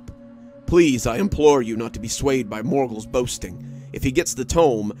came up. "Please, I implore you not to be swayed by Morgul's boasting. If he gets the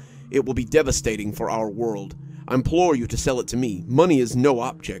tome, it will be devastating for our world. I implore you to sell it to me. Money is no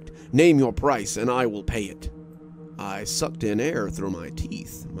object. Name your price, and I will pay it." I sucked in air through my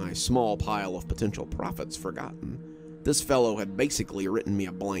teeth, my small pile of potential profits forgotten. This fellow had basically written me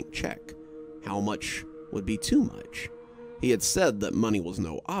a blank check. How much would be too much? He had said that money was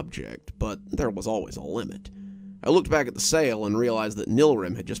no object, but there was always a limit. I looked back at the sale and realized that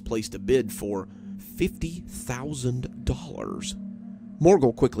Nilrim had just placed a bid for $50,000.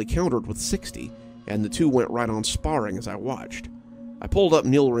 Morgul quickly countered with 60, and the two went right on sparring as I watched. I pulled up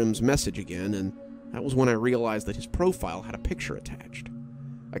Nilrim's message again, and that was when I realized that his profile had a picture attached.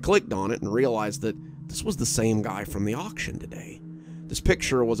 I clicked on it and realized that this was the same guy from the auction today. This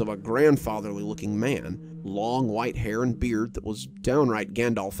picture was of a grandfatherly-looking man, long white hair and beard that was downright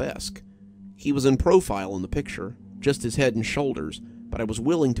Gandalf-esque. He was in profile in the picture, just his head and shoulders, but I was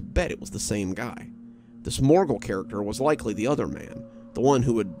willing to bet it was the same guy. This Morgul character was likely the other man, the one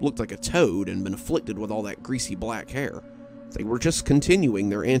who had looked like a toad and been afflicted with all that greasy black hair. They were just continuing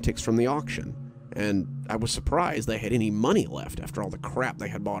their antics from the auction, and I was surprised they had any money left after all the crap they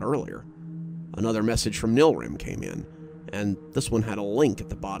had bought earlier. Another message from Nilrim came in, and this one had a link at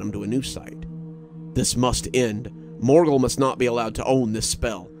the bottom to a new site. "This must end. Morgul must not be allowed to own this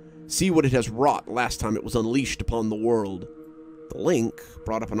spell. See what it has wrought last time it was unleashed upon the world." The link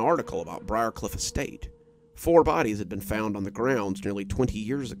brought up an article about Briarcliff Estate. 4 bodies had been found on the grounds nearly 20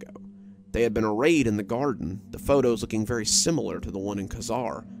 years ago. They had been arrayed in the garden, the photos looking very similar to the one in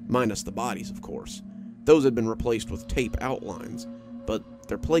Khazar, minus the bodies, of course. Those had been replaced with tape outlines, but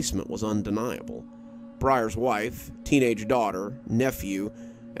their placement was undeniable. Briar's wife, teenage daughter, nephew,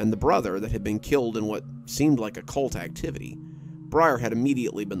 and the brother that had been killed in what seemed like a cult activity. Briar had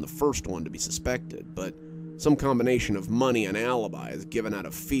immediately been the first one to be suspected, but some combination of money and alibis given out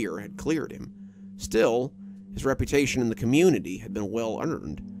of fear had cleared him. Still, his reputation in the community had been well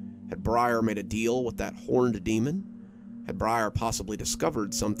earned. Had Briar made a deal with that horned demon? Had Briar possibly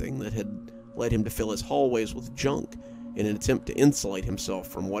discovered something that had led him to fill his hallways with junk in an attempt to insulate himself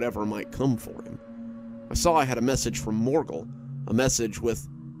from whatever might come for him? I saw I had a message from Morgul, a message with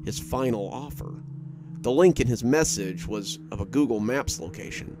his final offer. The link in his message was of a Google Maps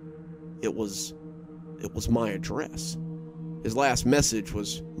location. It was my address. His last message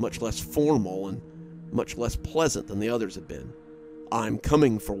was much less formal and much less pleasant than the others had been. "I'm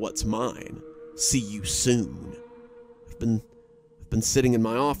coming for what's mine. See you soon." I've been sitting in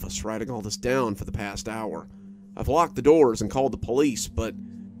my office writing all this down for the past hour. I've locked the doors and called the police, but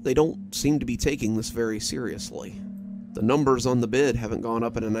they don't seem to be taking this very seriously. The numbers on the bid haven't gone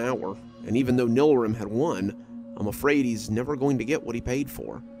up in an hour, and even though Nilrim had won, I'm afraid he's never going to get what he paid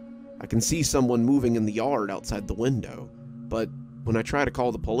for. I can see someone moving in the yard outside the window, but when I try to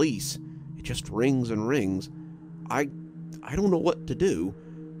call the police, it just rings and rings. I don't know what to do.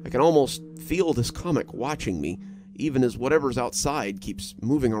 I can almost feel this comic watching me, even as whatever's outside keeps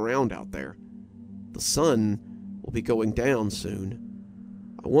moving around out there. The sun will be going down soon.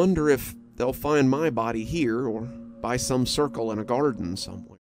 I wonder if they'll find my body here or by some circle in a garden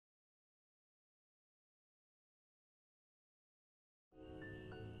somewhere.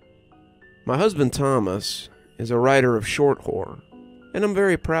 My husband Thomas is a writer of short horror, and I'm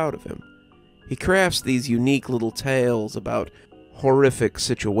very proud of him. He crafts these unique little tales about horrific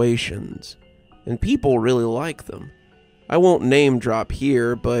situations, and people really like them. I won't name drop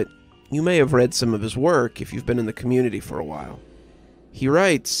here, but you may have read some of his work if you've been in the community for a while. He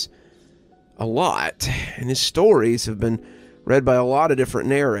writes a lot, and his stories have been read by a lot of different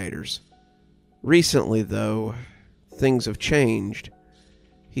narrators. Recently, though, things have changed.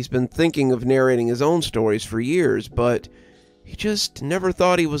 He's been thinking of narrating his own stories for years, but he just never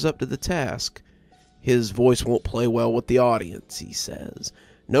thought he was up to the task. His voice won't play well with the audience, he says.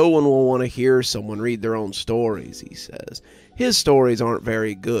 No one will want to hear someone read their own stories, he says. His stories aren't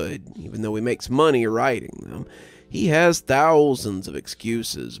very good, even though he makes money writing them. He has thousands of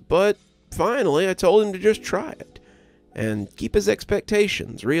excuses, but finally I told him to just try it and keep his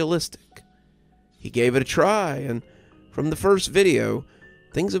expectations realistic. He gave it a try, and from the first video,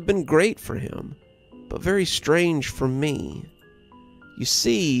 things have been great for him, but very strange for me. You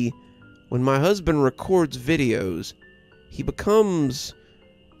see, when my husband records videos, he becomes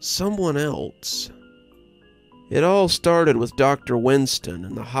someone else. It all started with Dr. Winston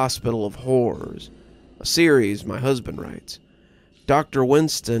and the Hospital of Horrors, a series my husband writes. Dr.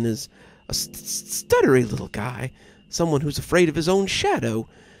 Winston is a stuttery little guy, someone who's afraid of his own shadow.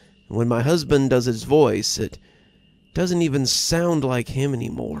 And when my husband does his voice, it doesn't even sound like him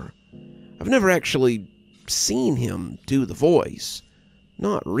anymore. I've never actually seen him do the voice.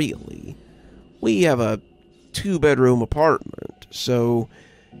 Not really. We have a 2-bedroom apartment, so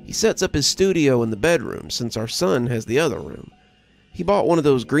he sets up his studio in the bedroom since our son has the other room. He bought one of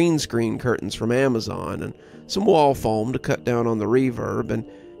those green screen curtains from Amazon and some wall foam to cut down on the reverb, and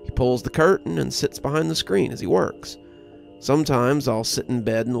he pulls the curtain and sits behind the screen as he works. Sometimes I'll sit in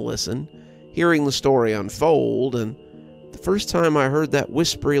bed and listen, hearing the story unfold, and the first time I heard that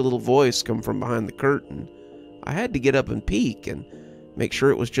whispery little voice come from behind the curtain, I had to get up and peek and make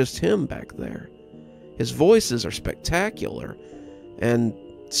sure it was just him back there. His voices are spectacular, and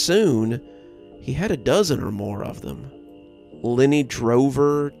soon he had a dozen or more of them. Lenny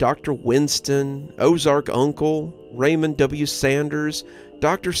Drover, Dr. Winston, Ozark Uncle, Raymond W. Sanders,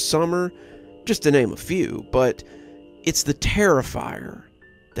 Dr. Summer, just to name a few, but it's the Terrifier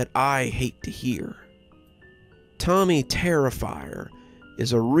that I hate to hear. Tommy Terrifier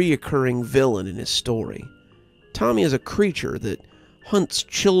is a reoccurring villain in his story. Tommy is a creature that hunts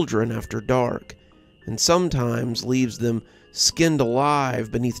children after dark, and sometimes leaves them skinned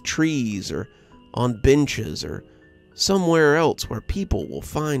alive beneath trees or on benches or somewhere else where people will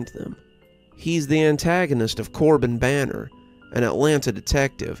find them. He's the antagonist of Corbin Banner, an Atlanta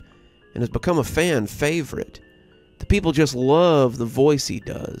detective, and has become a fan favorite. The people just love the voice he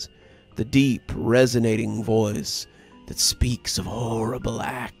does, the deep, resonating voice that speaks of horrible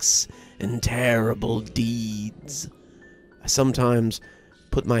acts and terrible deeds. I sometimes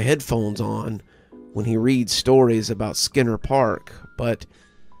put my headphones on when he reads stories about Skinner Park, but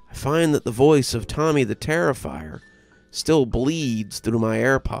I find that the voice of Tommy the Terrifier still bleeds through my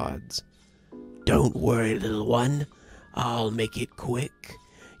AirPods. "Don't worry, little one. I'll make it quick.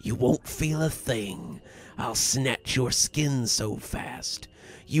 You won't feel a thing. I'll snatch your skin so fast.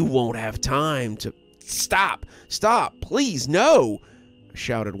 You won't have time to—" "Stop! Stop! Please, no!" I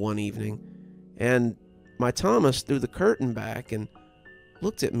shouted one evening, and my Thomas threw the curtain back and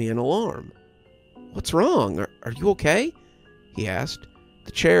looked at me in alarm. "What's wrong? Are you okay?" he asked,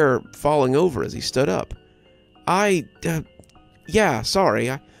 the chair falling over as he stood up. Yeah, sorry.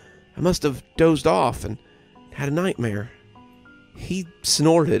 I must have dozed off and had a nightmare." He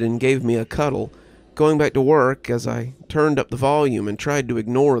snorted and gave me a cuddle, going back to work as I turned up the volume and tried to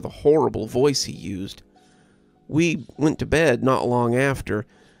ignore the horrible voice he used. We went to bed not long after.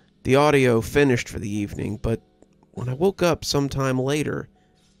 The audio finished for the evening, but when I woke up sometime later,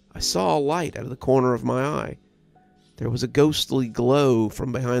 I saw a light out of the corner of my eye. There was a ghostly glow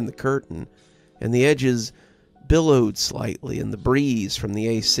from behind the curtain, and the edges billowed slightly in the breeze from the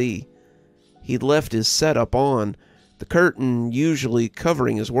AC. He'd left his setup on, the curtain usually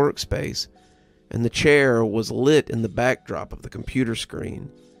covering his workspace, and the chair was lit in the backdrop of the computer screen.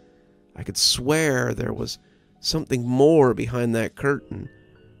 I could swear there was something more behind that curtain,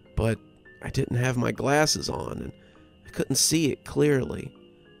 but I didn't have my glasses on, and I couldn't see it clearly.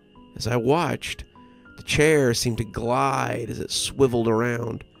 As I watched, the chair seemed to glide as it swiveled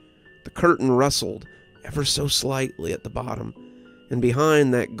around. The curtain rustled ever so slightly at the bottom, and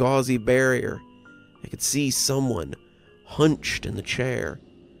behind that gauzy barrier, I could see someone hunched in the chair.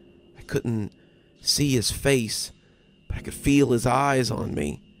 I couldn't see his face, but I could feel his eyes on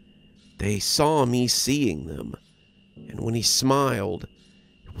me. They saw me seeing them, and when he smiled,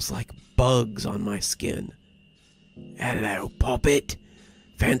 it was like bugs on my skin. "Hello, puppet.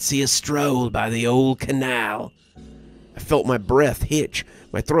 Fancy a stroll by the old canal?" I felt my breath hitch,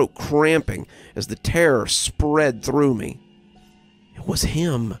 my throat cramping as the terror spread through me. It was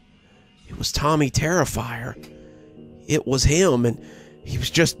him. It was Tommy Terrifier. It was him, and he was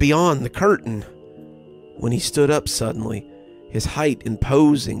just beyond the curtain. When he stood up suddenly, his height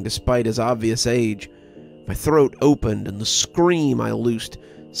imposing despite his obvious age, my throat opened and the scream I loosed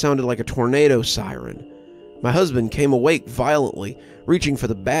sounded like a tornado siren. My husband came awake violently, reaching for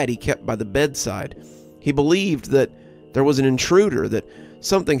the bat he kept by the bedside. He believed that there was an intruder, that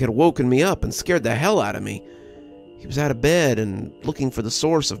something had woken me up and scared the hell out of me. He was out of bed and looking for the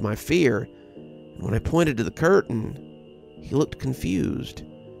source of my fear, and when I pointed to the curtain, he looked confused.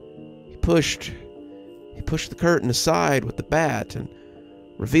 He pushed the curtain aside with the bat and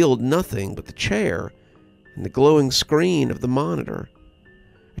revealed nothing but the chair and the glowing screen of the monitor.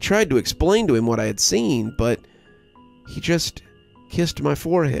 I tried to explain to him what I had seen, but he just kissed my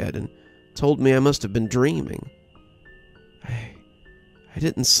forehead and told me I must have been dreaming. I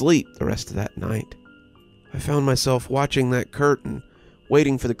didn't sleep the rest of that night. I found myself watching that curtain,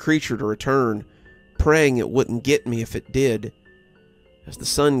 waiting for the creature to return, praying it wouldn't get me if it did. As the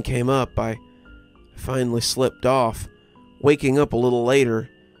sun came up, I finally slipped off, waking up a little later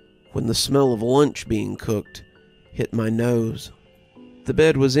when the smell of lunch being cooked hit my nose. The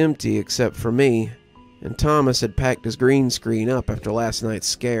bed was empty except for me, and Thomas had packed his green screen up after last night's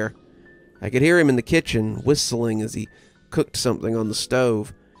scare. I could hear him in the kitchen whistling as he cooked something on the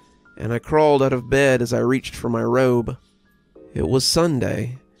stove, and I crawled out of bed as I reached for my robe. It was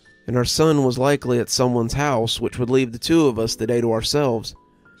Sunday, and our son was likely at someone's house, which would leave the two of us the day to ourselves.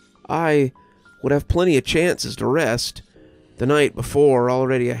 I would have plenty of chances to rest, the night before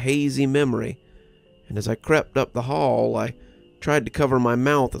already a hazy memory, and as I crept up the hall, I tried to cover my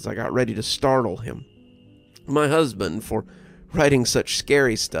mouth as I got ready to startle him. My husband, for writing such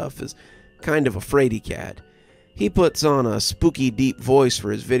scary stuff, is kind of a fraidy cat. He puts on a spooky deep voice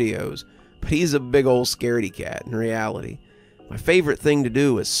for his videos, but he's a big old scaredy cat in reality. My favorite thing to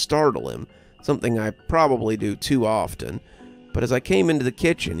do is startle him, something I probably do too often, but as I came into the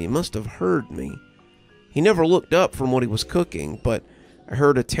kitchen, he must have heard me. He never looked up from what he was cooking, but I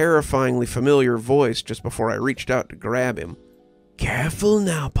heard a terrifyingly familiar voice just before I reached out to grab him. "Careful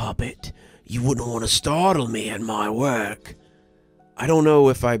now, puppet. You wouldn't want to startle me at my work." I don't know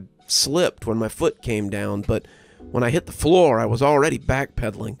if I slipped when my foot came down, but when I hit the floor, I was already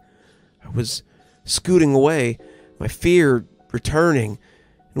backpedaling. I was scooting away, my fear returning,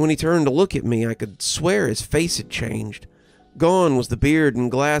 and when he turned to look at me, I could swear his face had changed. Gone was the beard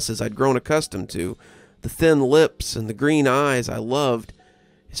and glasses I'd grown accustomed to, the thin lips and the green eyes I loved.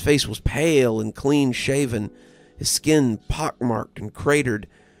 His face was pale and clean-shaven, his skin pockmarked and cratered.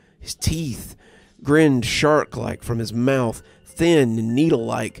 His teeth grinned shark-like from his mouth, thin and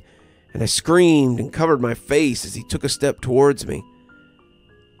needle-like, and I screamed and covered my face as he took a step towards me.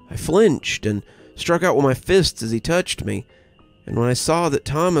 I flinched and struck out with my fists as he touched me, and when I saw that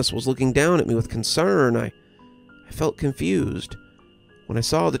Thomas was looking down at me with concern, I felt confused. When I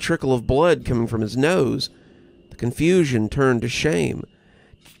saw the trickle of blood coming from his nose, the confusion turned to shame.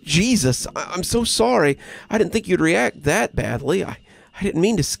 "Jesus, I'm so sorry. I didn't think you'd react that badly. I didn't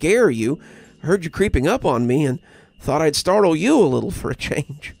mean to scare you. I heard you creeping up on me and thought I'd startle you a little for a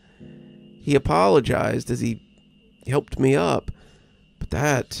change." He apologized as he helped me up, but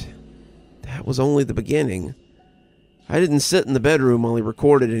that was only the beginning. I didn't sit in the bedroom while he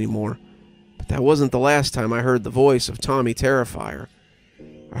recorded anymore, but that wasn't the last time I heard the voice of Tommy Terrifier.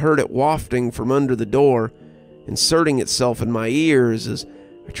 I heard it wafting from under the door, inserting itself in my ears as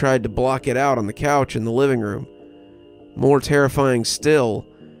I tried to block it out on the couch in the living room. More terrifying still,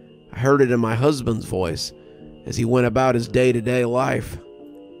 I heard it in my husband's voice as he went about his day-to-day life.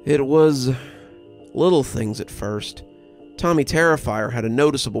 It was little things at first. Tommy Terrifier had a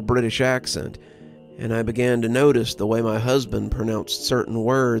noticeable British accent, and I began to notice the way my husband pronounced certain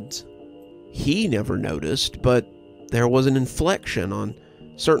words. He never noticed, but there was an inflection on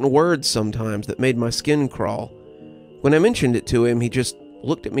certain words sometimes that made my skin crawl. When I mentioned it to him, he just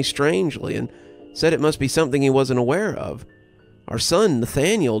looked at me strangely and said it must be something he wasn't aware of. Our son,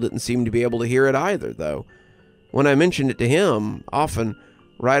 Nathaniel, didn't seem to be able to hear it either, though. When I mentioned it to him, often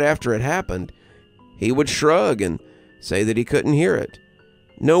right after it happened, he would shrug and say that he couldn't hear it.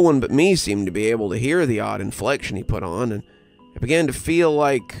 No one but me seemed to be able to hear the odd inflection he put on, and I began to feel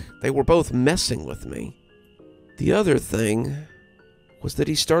like they were both messing with me. The other thing was that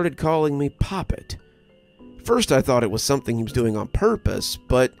he started calling me Poppet. First I thought it was something he was doing on purpose,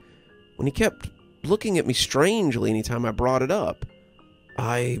 but when he kept looking at me strangely anytime I brought it up,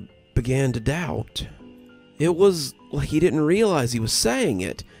 I began to doubt. It was like he didn't realize he was saying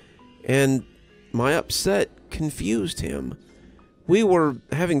it, and my upset confused him. We were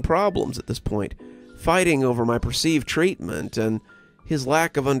having problems at this point, fighting over my perceived treatment, and his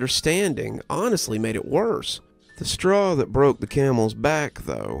lack of understanding honestly made it worse. The straw that broke the camel's back,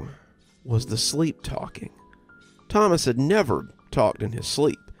 though, was the sleep talking. Thomas had never talked in his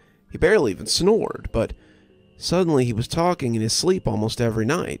sleep. He barely even snored, but suddenly he was talking in his sleep almost every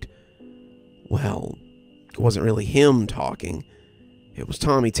night. Well, it wasn't really him talking. It was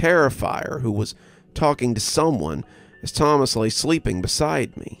Tommy Terrifier who was talking to someone as Thomas lay sleeping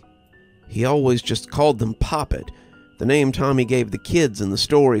beside me. He always just called them Poppet, the name Tommy gave the kids in the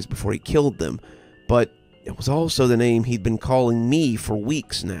stories before he killed them, but it was also the name he'd been calling me for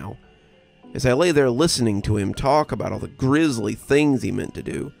weeks now. As I lay there listening to him talk about all the grisly things he meant to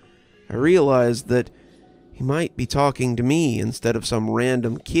do, I realized that he might be talking to me instead of some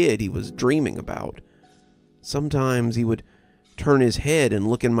random kid he was dreaming about. Sometimes he would turn his head and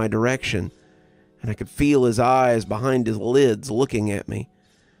look in my direction, and I could feel his eyes behind his lids looking at me.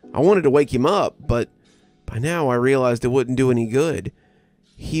 I wanted to wake him up, but by now I realized it wouldn't do any good.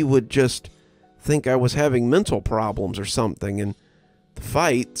 He would just think I was having mental problems or something, and the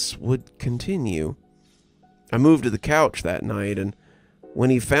fights would continue. I moved to the couch that night, and when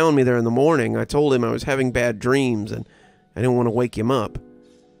he found me there in the morning, I told him I was having bad dreams and I didn't want to wake him up.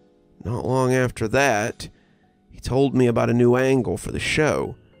 Not long after that, he told me about a new angle for the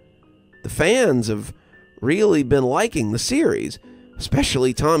show. The fans have really been liking the series,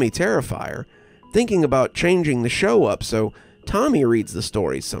 especially Tommy Terrifier, thinking about changing the show up so Tommy reads the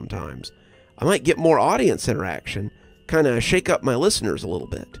stories sometimes. I might get more audience interaction, kind of shake up my listeners a little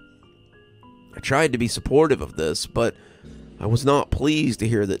bit. I tried to be supportive of this, but I was not pleased to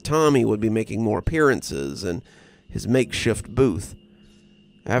hear that Tommy would be making more appearances in his makeshift booth.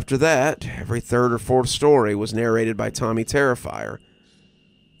 After that, every third or fourth story was narrated by Tommy Terrifier.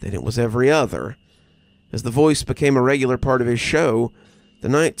 Then it was every other. As the voice became a regular part of his show, the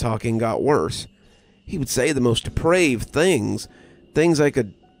night talking got worse. He would say the most depraved things I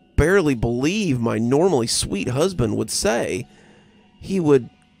could barely believe my normally sweet husband would say. He would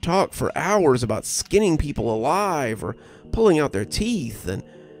talk for hours about skinning people alive or pulling out their teeth, and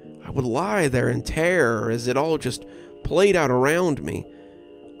I would lie there in terror as it all just played out around me.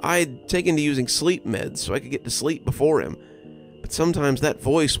 I'd taken to using sleep meds so I could get to sleep before him, but sometimes that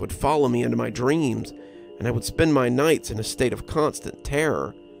voice would follow me into my dreams, and I would spend my nights in a state of constant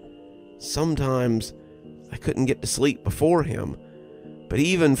terror. Sometimes I couldn't get to sleep before him, but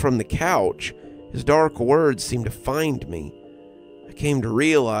even from the couch, his dark words seemed to find me. I came to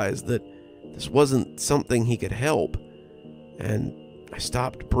realize that this wasn't something he could help, and I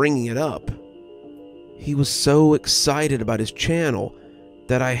stopped bringing it up. He was so excited about his channel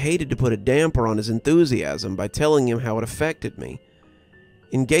that I hated to put a damper on his enthusiasm by telling him how it affected me.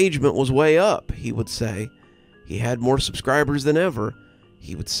 Engagement was way up, he would say. He had more subscribers than ever,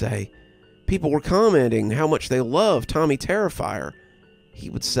 he would say. People were commenting how much they loved Tommy Terrifier, he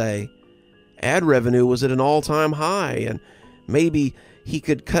would say. Ad revenue was at an all-time high, and maybe he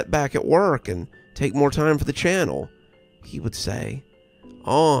could cut back at work and take more time for the channel, he would say.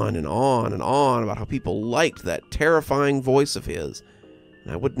 On and on and on about how people liked that terrifying voice of his,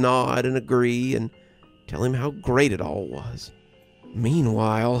 and I would nod and agree and tell him how great it all was.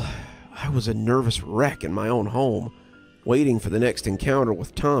 Meanwhile, I was a nervous wreck in my own home, waiting for the next encounter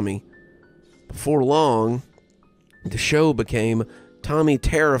with Tommy. Before long, the show became Tommy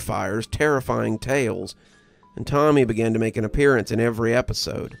Terrifier's Terrifying Tales, and Tommy began to make an appearance in every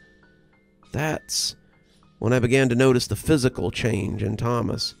episode. That's when I began to notice the physical change in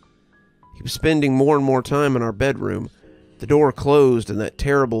Thomas. He was spending more and more time in our bedroom, the door closed and that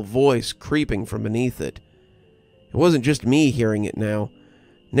terrible voice creeping from beneath it. It wasn't just me hearing it now.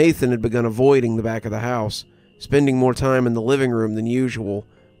 Nathan had begun avoiding the back of the house, spending more time in the living room than usual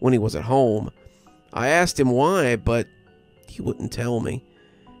when he was at home. I asked him why, but he wouldn't tell me.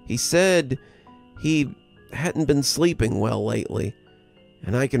 He said he hadn't been sleeping well lately,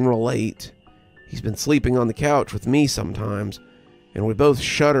 and I can relate. He's been sleeping on the couch with me sometimes, and we both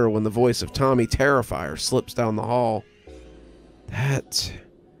shudder when the voice of Tommy Terrifier slips down the hall. That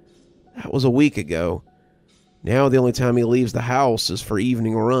was a week ago. Now the only time he leaves the house is for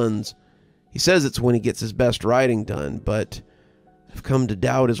evening runs. He says it's when he gets his best writing done, but I've come to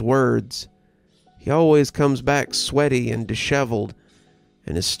doubt his words. He always comes back sweaty and disheveled,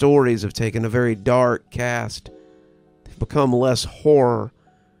 and his stories have taken a very dark cast. They've become less horror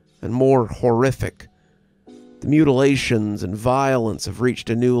and more horrific. The mutilations and violence have reached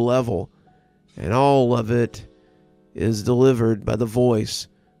a new level, and all of it is delivered by the voice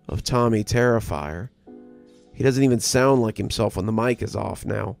of Tommy Terrifier. He doesn't even sound like himself when the mic is off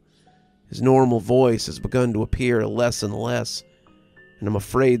now. His normal voice has begun to appear less and less, and I'm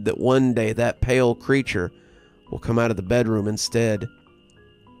afraid that one day that pale creature will come out of the bedroom instead.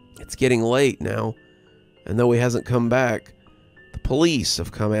 It's getting late now, and though he hasn't come back, the police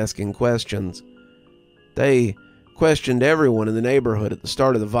have come asking questions. They questioned everyone in the neighborhood at the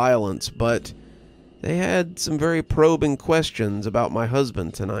start of the violence, but they had some very probing questions about my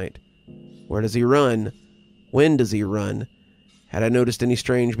husband tonight. Where does he run? When does he run? Had I noticed any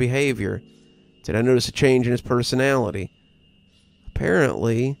strange behavior? Did I notice a change in his personality?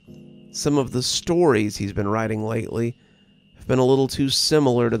 Apparently, some of the stories he's been writing lately have been a little too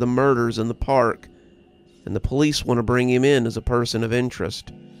similar to the murders in the park, and the police want to bring him in as a person of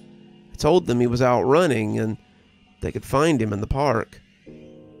interest. I told them he was out running and they could find him in the park.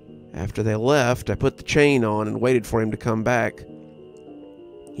 After they left, I put the chain on and waited for him to come back.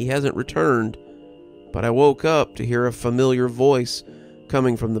 He hasn't returned, but I woke up to hear a familiar voice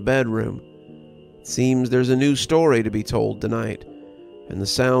coming from the bedroom. It seems there's a new story to be told tonight, and the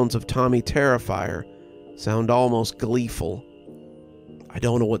sounds of Tommy Terrifier sound almost gleeful. I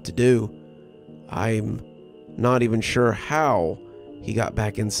don't know what to do. I'm not even sure how he got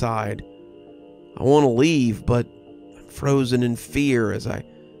back inside. I want to leave, but I'm frozen in fear as I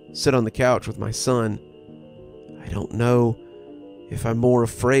sit on the couch with my son. I don't know if I'm more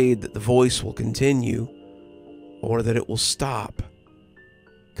afraid that the voice will continue or that it will stop.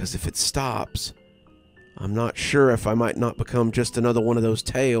 Because if it stops, I'm not sure if I might not become just another one of those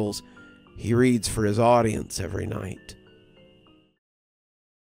tales he reads for his audience every night.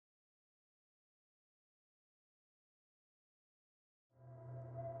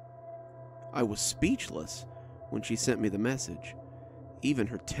 I was speechless when she sent me the message. Even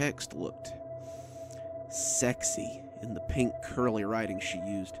her text looked sexy in the pink curly writing she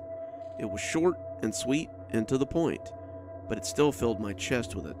used. It was short and sweet and to the point, but it still filled my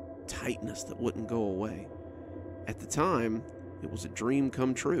chest with a tightness that wouldn't go away. At the time, it was a dream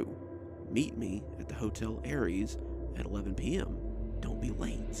come true. Meet me at the Hotel Aries at 11 p.m. Don't be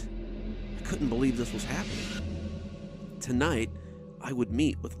late. I couldn't believe this was happening. Tonight, I would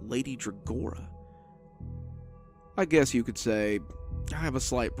meet with Lady Dragora. I guess you could say I have a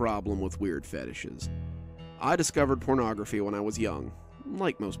slight problem with weird fetishes. I discovered pornography when I was young,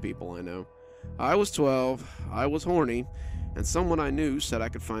 like most people I know. I was 12, I was horny, and someone I knew said I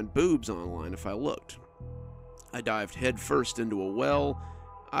could find boobs online if I looked. I dived headfirst into a well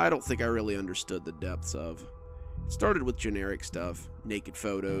I don't think I really understood the depths of. It started with generic stuff, naked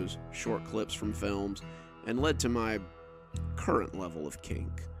photos, short clips from films, and led to my current level of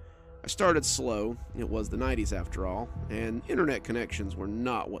kink. I started slow, it was the 90s after all, and internet connections were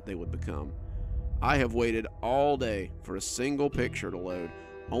not what they would become. I have waited all day for a single picture to load,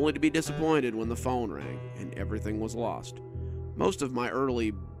 only to be disappointed when the phone rang and everything was lost. Most of my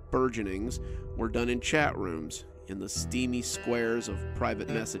early burgeonings were done in chat rooms, in the steamy squares of private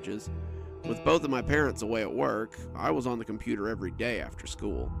messages. With both of my parents away at work, I was on the computer every day after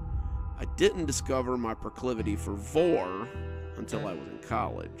school. I didn't discover my proclivity for vor until I was in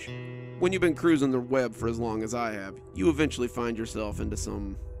college. When you've been cruising the web for as long as I have, you eventually find yourself into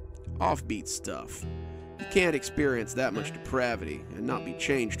some offbeat stuff. You can't experience that much depravity and not be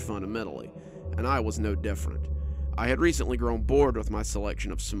changed fundamentally, and I was no different. I had recently grown bored with my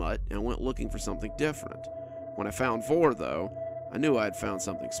selection of smut and went looking for something different. When I found vor, though, I knew I had found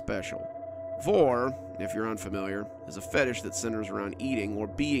something special. Vor, if you're unfamiliar, is a fetish that centers around eating or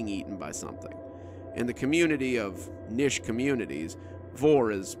being eaten by something. In the community of niche communities,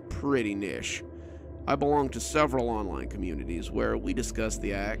 vor is pretty niche. I belong to several online communities where we discuss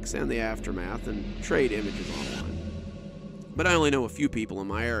the acts and the aftermath and trade images online. But I only know a few people in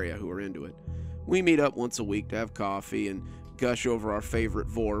my area who are into it. We meet up once a week to have coffee and gush over our favorite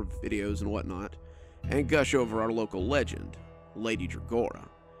vor videos and whatnot, and gush over our local legend, Lady Dragora.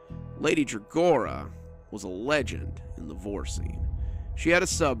 Lady Dragora was a legend in the vor scene. She had a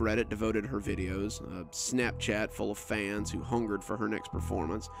subreddit devoted to her videos, a Snapchat full of fans who hungered for her next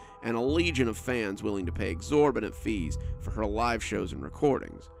performance, and a legion of fans willing to pay exorbitant fees for her live shows and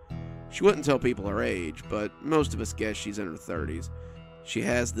recordings. She wouldn't tell people her age, but most of us guess she's in her 30s. She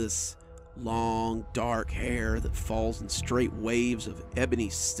has this long, dark hair that falls in straight waves of ebony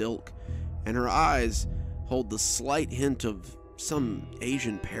silk, and her eyes hold the slight hint of some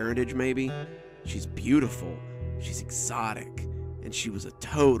Asian parentage, maybe. She's beautiful, she's exotic, and she was a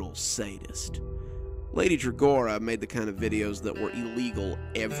total sadist. Lady Dragora made the kind of videos that were illegal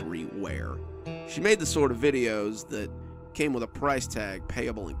everywhere. She made the sort of videos that came with a price tag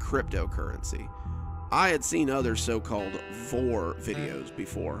payable in cryptocurrency. I had seen other so-called vor videos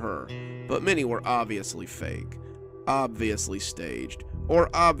before her, but many were obviously fake, obviously staged, or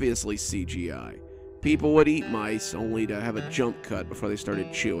obviously CGI. People would eat mice only to have a jump cut before they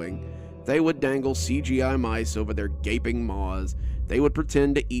started chewing. They would dangle CGI mice over their gaping maws. They would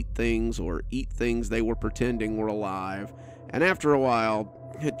pretend to eat things or eat things they were pretending were alive. And after a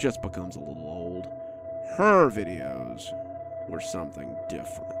while, it just becomes a little old. Her videos were something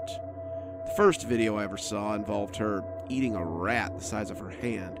different. The first video I ever saw involved her eating a rat the size of her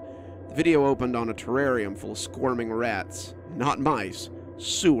hand. The video opened on a terrarium full of squirming rats, not mice,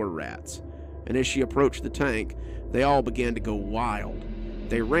 sewer rats. And as she approached the tank, they all began to go wild.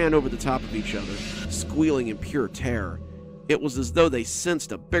 They ran over the top of each other, squealing in pure terror. It was as though they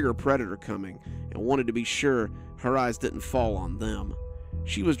sensed a bigger predator coming and wanted to be sure her eyes didn't fall on them.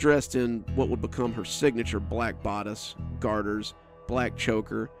 She was dressed in what would become her signature black bodice, garters, black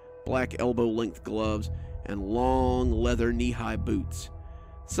choker, black elbow-length gloves, and long leather knee-high boots.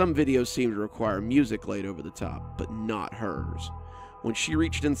 Some videos seemed to require music laid over the top, but not hers. When she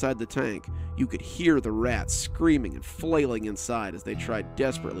reached inside the tank, you could hear the rats screaming and flailing inside as they tried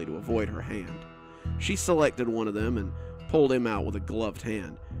desperately to avoid her hand. She selected one of them and pulled him out with a gloved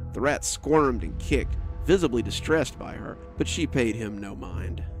hand. The rat squirmed and kicked, visibly distressed by her, but she paid him no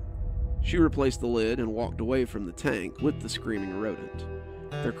mind. She replaced the lid and walked away from the tank with the screaming rodent.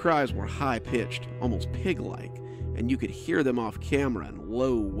 Their cries were high-pitched, almost pig-like, and you could hear them off camera in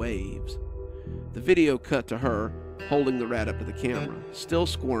low waves. The video cut to her, holding the rat up to the camera, still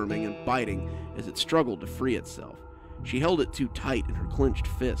squirming and biting as it struggled to free itself. She held it too tight in her clenched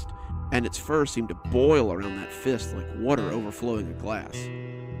fist, and its fur seemed to boil around that fist like water overflowing a glass.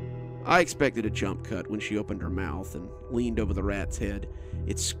 I expected a jump cut when she opened her mouth and leaned over the rat's head.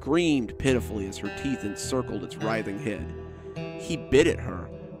 It screamed pitifully as her teeth encircled its writhing head. He bit at her,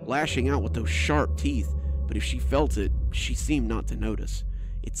 lashing out with those sharp teeth, but if she felt it, she seemed not to notice.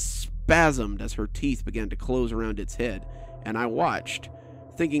 It spasmed as her teeth began to close around its head, and I watched,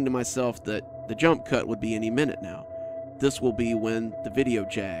 thinking to myself that the jump cut would be any minute now. This will be when the video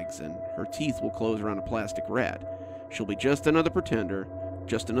jags and her teeth will close around a plastic rat. She'll be just another pretender,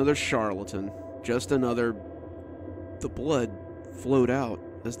 just another charlatan, just another... The blood flowed out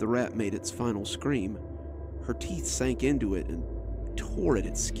as the rat made its final scream. Her teeth sank into it and tore at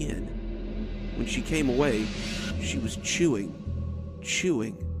its skin. When she came away, she was chewing,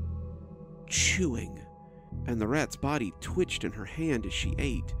 and the rat's body twitched in her hand as she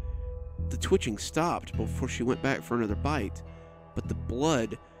ate. The twitching stopped before she went back for another bite, but the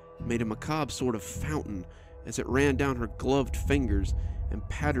blood made a macabre sort of fountain as it ran down her gloved fingers and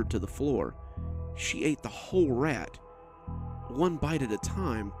pattered to the floor. She ate the whole rat, one bite at a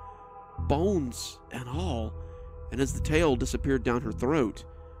time, bones and all, and as the tail disappeared down her throat,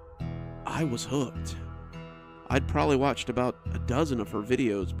 I was hooked. I'd probably watched about a dozen of her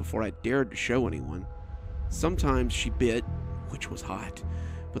videos before I dared to show anyone. Sometimes she bit, which was hot,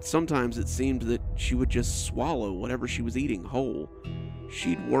 but sometimes it seemed that she would just swallow whatever she was eating whole.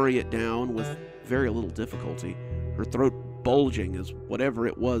 She'd worry it down with very little difficulty, her throat bulging as whatever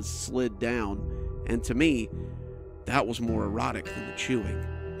it was slid down, and to me, that was more erotic than the chewing.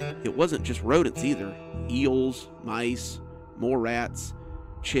 It wasn't just rodents either. Eels, mice, more rats,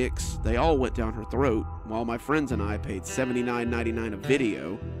 chicks, they all went down her throat, while my friends and I paid $79.99 a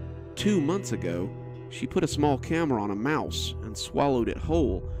video. 2 months ago, she put a small camera on a mouse and swallowed it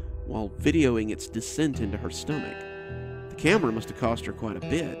whole while videoing its descent into her stomach. The camera must have cost her quite a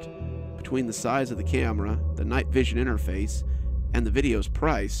bit. Between the size of the camera, the night vision interface, and the video's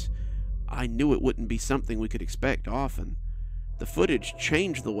price, I knew it wouldn't be something we could expect often. The footage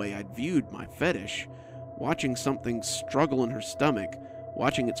changed the way I'd viewed my fetish. Watching something struggle in her stomach,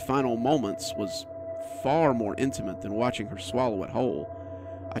 watching its final moments, was far more intimate than watching her swallow it whole.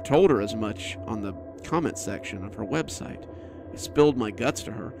 I told her as much on the comment section of her website. I spilled my guts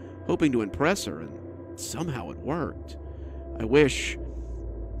to her, hoping to impress her, and somehow it worked. I wish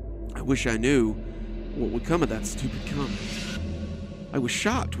I knew what would come of that stupid comment. I was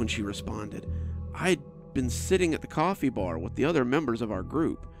shocked when she responded. I'd been sitting at the coffee bar with the other members of our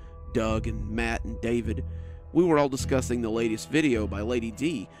group, Doug and Matt and David. We were all discussing the latest video by Lady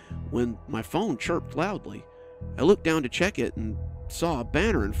D when my phone chirped loudly. I looked down to check it and saw a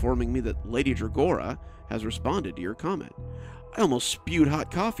banner informing me that Lady Dragora has responded to your comment. I almost spewed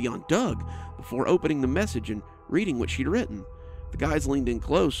hot coffee on Doug before opening the message and reading what she'd written. The guys leaned in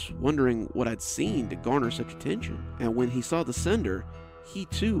close, wondering what I'd seen to garner such attention, and when he saw the sender, he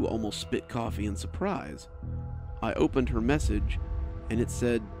too almost spit coffee in surprise. I opened her message, and it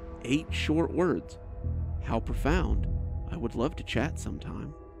said 8 short words. How profound. I would love to chat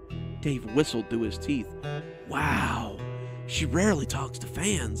sometime. Dave whistled through his teeth. Wow, she rarely talks to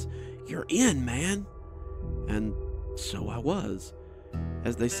fans. You're in, man. And so I was.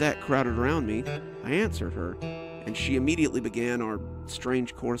 As they sat crowded around me, I answered her, and she immediately began our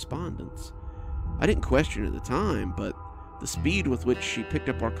strange correspondence. I didn't question at the time, but the speed with which she picked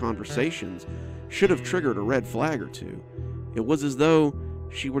up our conversations should have triggered a red flag or two. It was as though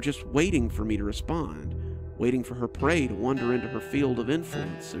she were just waiting for me to respond, waiting for her prey to wander into her field of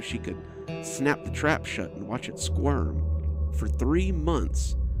influence so she could snap the trap shut and watch it squirm. For 3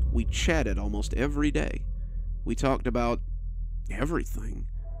 months, we chatted almost every day. We talked about everything.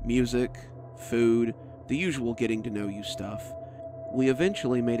 Music, food, the usual getting to know you stuff. We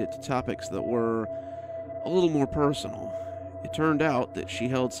eventually made it to topics that were a little more personal. It turned out that she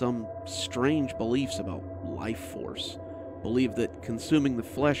held some strange beliefs about life force, believed that consuming the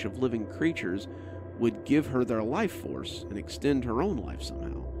flesh of living creatures would give her their life force and extend her own life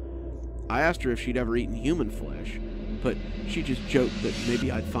somehow. I asked her if she'd ever eaten human flesh, but she just joked that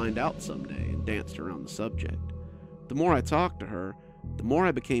maybe I'd find out someday and danced around the subject. The more I talked to her, the more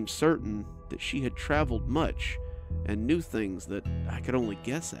I became certain that she had traveled much and knew things that I could only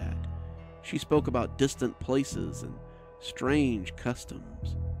guess at. She spoke about distant places and strange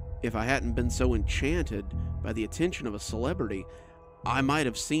customs. If I hadn't been so enchanted by the attention of a celebrity, I might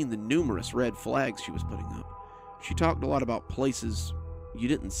have seen the numerous red flags she was putting up. She talked a lot about places you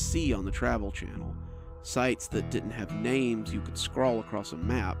didn't see on the Travel Channel, sites that didn't have names you could scroll across a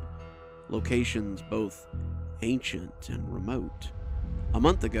map, locations both ancient and remote. A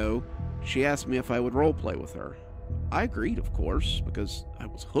month ago, she asked me if I would roleplay with her. I agreed, of course, because I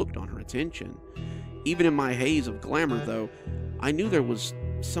was hooked on her attention. Even in my haze of glamour, though, I knew there was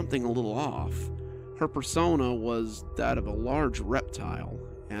something a little off. Her persona was that of a large reptile,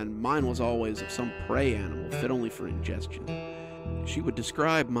 and mine was always of some prey animal fit only for ingestion. She would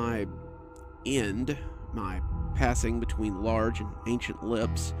describe my end, my passing between large and ancient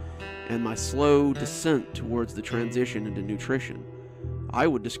lips, and my slow descent towards the transition into nutrition. I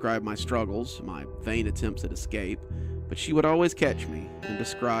would describe my struggles, my vain attempts at escape, but she would always catch me and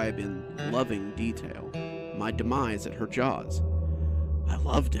describe in loving detail my demise at her jaws. I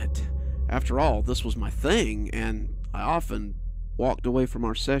loved it. After all, this was my thing, and I often walked away from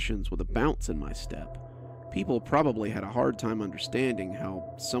our sessions with a bounce in my step. People probably had a hard time understanding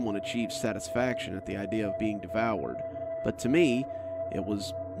how someone achieved satisfaction at the idea of being devoured, but to me, it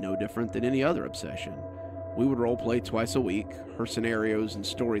was no different than any other obsession. We would roleplay twice a week, her scenarios and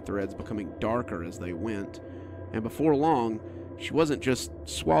story threads becoming darker as they went, and before long, she wasn't just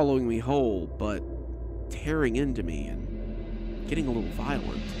swallowing me whole, but tearing into me and getting a little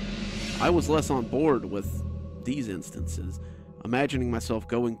violent. I was less on board with these instances. Imagining myself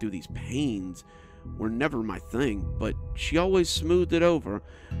going through these pains were never my thing, but she always smoothed it over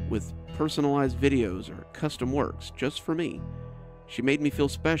with personalized videos or custom works just for me. She made me feel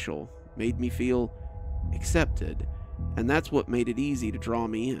special, made me feel accepted, and that's what made it easy to draw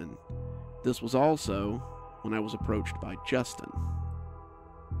me in. This was also when I was approached by Justin.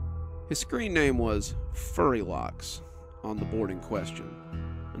 His screen name was Furrylocks on the board in question.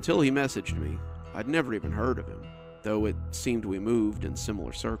 Until he messaged me, I'd never even heard of him, though it seemed we moved in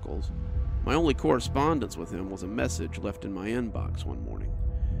similar circles. My only correspondence with him was a message left in my inbox one morning.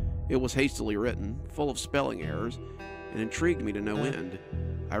 It was hastily written, full of spelling errors, and intrigued me to no end.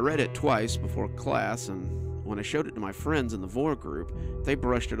 I read it twice before class, and when I showed it to my friends in the Vor group, they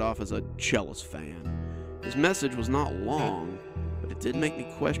brushed it off as a jealous fan. His message was not long, but it did make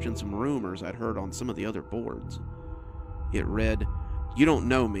me question some rumors I'd heard on some of the other boards. It read, "You don't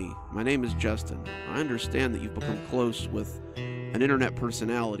know me. My name is Justin. I understand that you've become close with an internet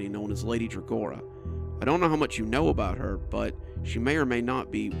personality known as Lady Dragora. I don't know how much you know about her, but she may or may not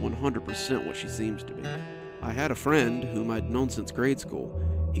be 100% what she seems to be. I had a friend whom I'd known since grade school.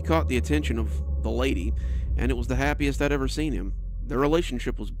 He caught the attention of the lady, and it was the happiest I'd ever seen him. Their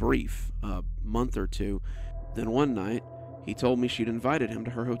relationship was brief, a month or two. Then one night, he told me she'd invited him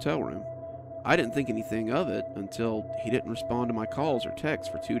to her hotel room. I didn't think anything of it until he didn't respond to my calls or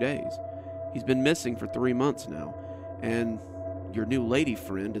texts for 2 days. He's been missing for 3 months now, and your new lady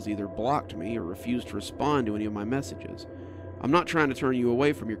friend has either blocked me or refused to respond to any of my messages. I'm not trying to turn you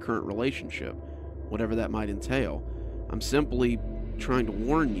away from your current relationship, whatever that might entail. I'm simply trying to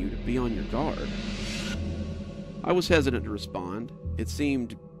warn you to be on your guard." I was hesitant to respond. It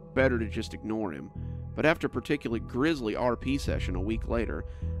seemed better to just ignore him, but after a particularly grisly RP session a week later,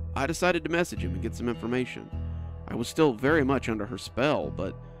 I decided to message him and get some information. I was still very much under her spell,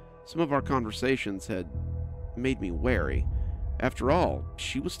 but some of our conversations had made me wary. After all,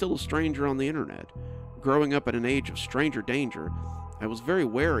 she was still a stranger on the internet. Growing up in an age of stranger danger, I was very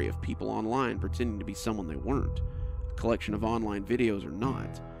wary of people online pretending to be someone they weren't, a collection of online videos or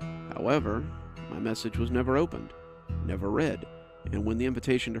not. However, my message was never opened, never read, and when the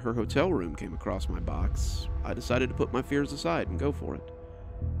invitation to her hotel room came across my box, I decided to put my fears aside and go for it.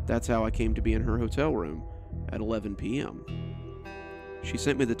 That's how I came to be in her hotel room at 11 p.m. She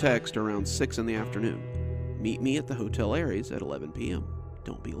sent me the text around 6 in the afternoon. "Meet me at the Hotel Aries at 11 p.m.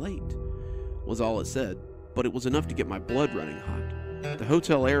 Don't be late," was all it said, but it was enough to get my blood running hot. The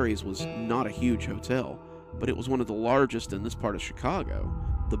Hotel Aries was not a huge hotel, but it was one of the largest in this part of Chicago.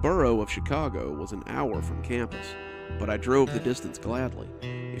 The borough of Chicago was an hour from campus, but I drove the distance gladly.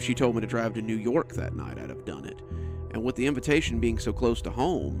 If she told me to drive to New York that night, I'd have done it. And with the invitation being so close to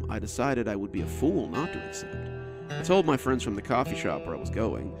home, I decided I would be a fool not to accept. I told my friends from the coffee shop where I was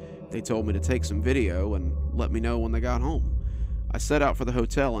going. They told me to take some video and let me know when they got home. I set out for the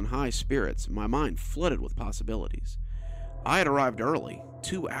hotel in high spirits, my mind flooded with possibilities. I had arrived early,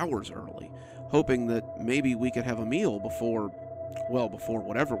 2 hours early, hoping that maybe we could have a meal before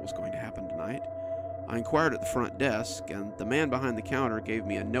whatever was going to happen tonight. I inquired at the front desk, and the man behind the counter gave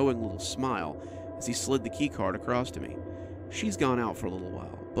me a knowing little smile as he slid the keycard across to me. "She's gone out for a little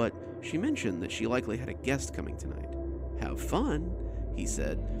while, but she mentioned that she likely had a guest coming tonight." "Have fun," he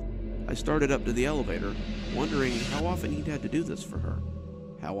said. I started up to the elevator, wondering how often he'd had to do this for her.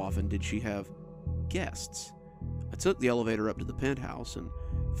 How often did she have guests? I took the elevator up to the penthouse and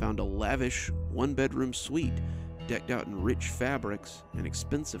found a lavish one-bedroom suite decked out in rich fabrics and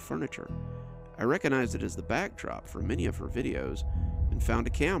expensive furniture. I recognized it as the backdrop for many of her videos and found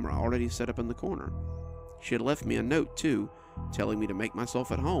a camera already set up in the corner. She had left me a note, too, telling me to make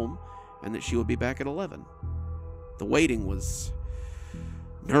myself at home and that she would be back at 11. The waiting was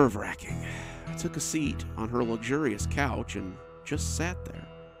nerve-wracking. I took a seat on her luxurious couch and just sat there.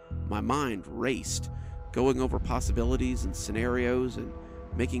 My mind raced, going over possibilities and scenarios and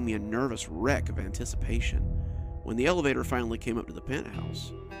making me a nervous wreck of anticipation. When the elevator finally came up to the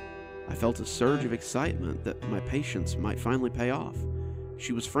penthouse, I felt a surge of excitement that my patience might finally pay off.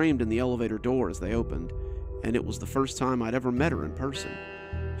 She was framed in the elevator door as they opened, and it was the first time I'd ever met her in person.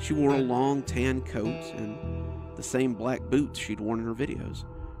 She wore a long tan coat and the same black boots she'd worn in her videos.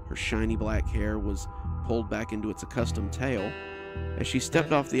 Her shiny black hair was pulled back into its accustomed tail. As she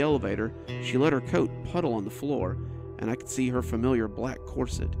stepped off the elevator, she let her coat puddle on the floor, and I could see her familiar black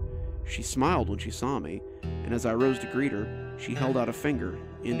corset. She smiled when she saw me, and as I rose to greet her, she held out a finger,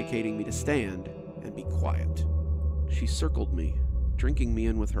 indicating me to stand and be quiet. She circled me, drinking me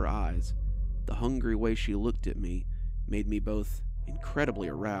in with her eyes. The hungry way she looked at me made me both incredibly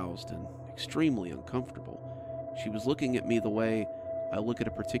aroused and extremely uncomfortable. She was looking at me the way I look at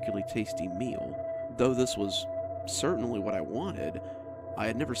a particularly tasty meal. Though this was certainly what I wanted, I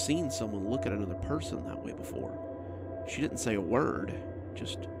had never seen someone look at another person that way before. She didn't say a word,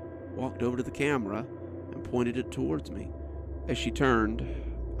 just walked over to the camera and pointed it towards me. As she turned,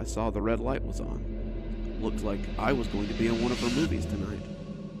 I saw the red light was on. Looked like I was going to be in one of her movies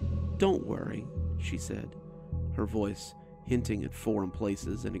tonight. "Don't worry," she said, her voice hinting at foreign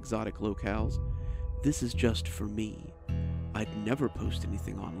places and exotic locales. "This is just for me. I'd never post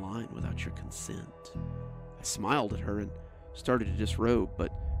anything online without your consent." I smiled at her and started to disrobe,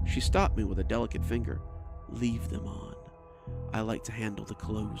 but she stopped me with a delicate finger. "Leave them on. I like to handle the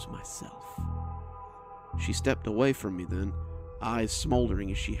clothes myself." She stepped away from me then, eyes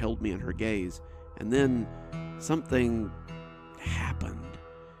smoldering as she held me in her gaze, and then something happened.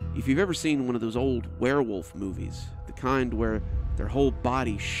 If you've ever seen one of those old werewolf movies, the kind where their whole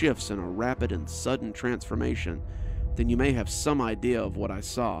body shifts in a rapid and sudden transformation, then you may have some idea of what I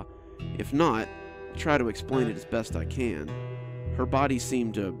saw. If not, I'll try to explain it as best I can. Her body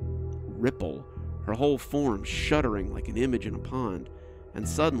seemed to ripple, her whole form shuddering like an image in a pond, and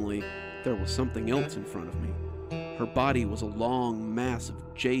suddenly there was something else in front of me. Her body was a long mass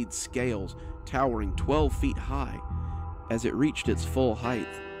of jade scales towering 12 feet high. As it reached its full height,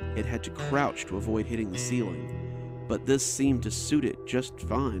 it had to crouch to avoid hitting the ceiling, but this seemed to suit it just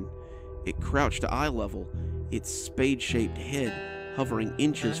fine. It crouched to eye level, its spade-shaped head hovering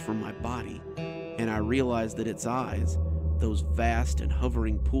inches from my body, and I realized that its eyes, those vast and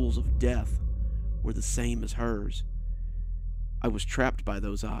hovering pools of death, were the same as hers. I was trapped by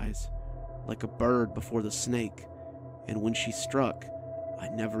those eyes, like a bird before the snake, and when she struck, I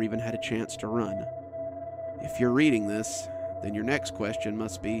never even had a chance to run. If you're reading this, then your next question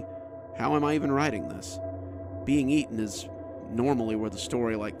must be, how am I even writing this? Being eaten is normally where the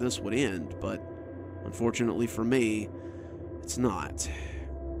story like this would end, but unfortunately for me, it's not.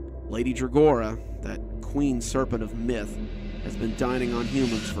 Lady Dragora, that queen serpent of myth, has been dining on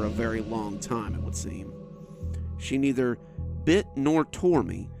humans for a very long time, it would seem. She neither bit nor tore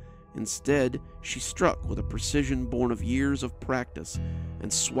me. Instead, she struck with a precision born of years of practice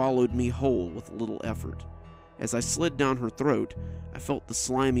and swallowed me whole with little effort. As I slid down her throat, I felt the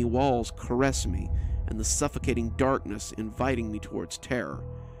slimy walls caress me and the suffocating darkness inviting me towards terror.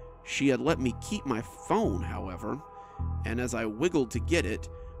 She had let me keep my phone, however, and as I wiggled to get it,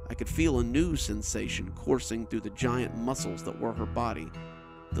 I could feel a new sensation coursing through the giant muscles that were her body,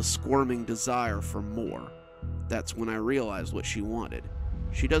 the squirming desire for more. That's when I realized what she wanted.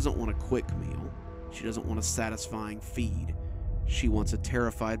 She doesn't want a quick meal. She doesn't want a satisfying feed. She wants a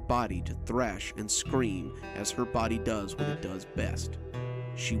terrified body to thrash and scream as her body does what it does best.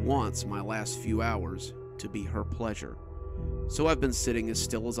 She wants my last few hours to be her pleasure. So I've been sitting as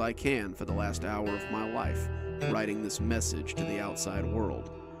still as I can for the last hour of my life, writing this message to the outside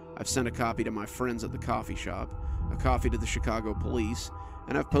world. I've sent a copy to my friends at the coffee shop, a copy to the Chicago police,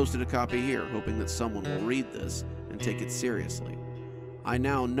 and I've posted a copy here, hoping that someone will read this and take it seriously. I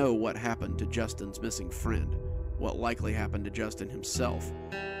now know what happened to Justin's missing friend, what likely happened to Justin himself,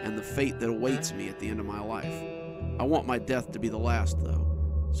 and the fate that awaits me at the end of my life. I want my death to be the last, though,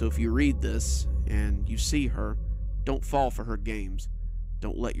 so if you read this and you see her, don't fall for her games.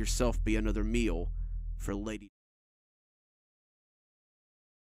 Don't let yourself be another meal for Lady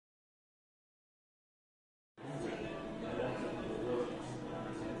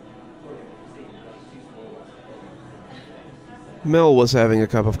Mel was having a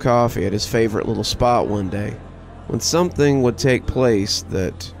cup of coffee at his favorite little spot one day when something would take place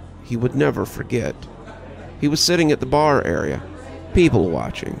that he would never forget. He was sitting at the bar area, people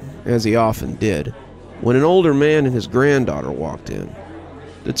watching, as he often did, when an older man and his granddaughter walked in.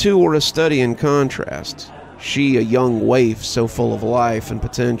 The two were a study in contrast. She a young waif so full of life and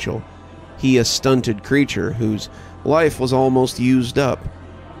potential, he a stunted creature whose life was almost used up.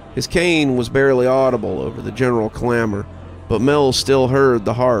 His cane was barely audible over the general clamor, but Mel still heard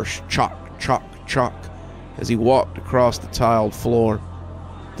the harsh chock, chock, chock as he walked across the tiled floor.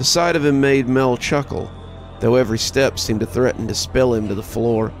 The sight of him made Mel chuckle, though every step seemed to threaten to spill him to the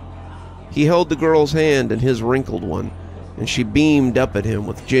floor. He held the girl's hand in his wrinkled one, and she beamed up at him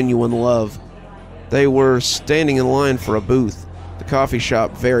with genuine love. They were standing in line for a booth, the coffee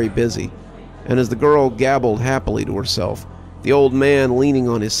shop very busy, and as the girl gabbled happily to herself, the old man leaning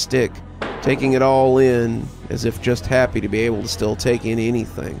on his stick, taking it all in as if just happy to be able to still take in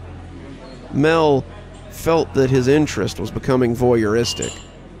anything. Mel felt that his interest was becoming voyeuristic,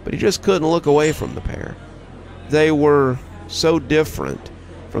 but he just couldn't look away from the pair. They were so different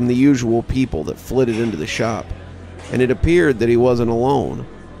from the usual people that flitted into the shop, and it appeared that he wasn't alone.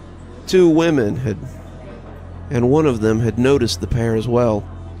 Two women and one of them had noticed the pair as well.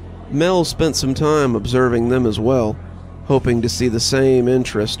 Mel spent some time observing them as well, hoping to see the same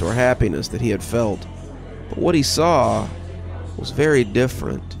interest or happiness that he had felt. But what he saw was very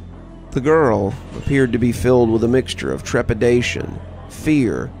different. The girl appeared to be filled with a mixture of trepidation,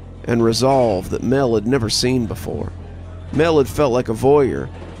 fear, and resolve that Mel had never seen before. Mel had felt like a voyeur,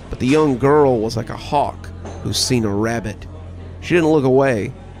 but the young girl was like a hawk who's seen a rabbit. She didn't look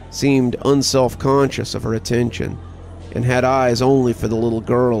away, seemed unself-conscious of her attention, and had eyes only for the little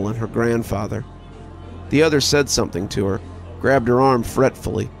girl and her grandfather. The other said something to her, grabbed her arm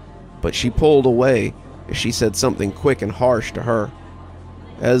fretfully, but she pulled away as she said something quick and harsh to her.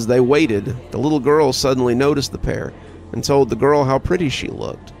 As they waited, the little girl suddenly noticed the pair and told the girl how pretty she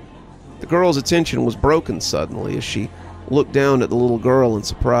looked. The girl's attention was broken suddenly as she looked down at the little girl in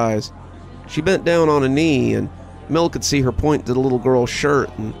surprise. She bent down on a knee, and Mel could see her point to the little girl's shirt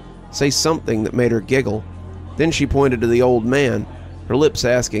and say something that made her giggle. Then she pointed to the old man, her lips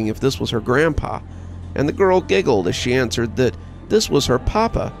asking if this was her grandpa, and the girl giggled as she answered that this was her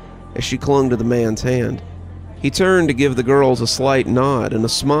papa as she clung to the man's hand. He turned to give the girls a slight nod and a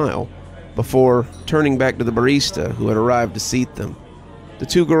smile before turning back to the barista who had arrived to seat them. The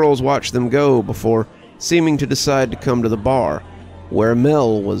two girls watched them go before seeming to decide to come to the bar, where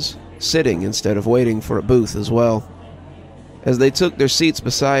Mel was sitting instead of waiting for a booth as well. As they took their seats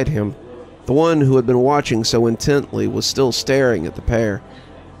beside him, the one who had been watching so intently was still staring at the pair,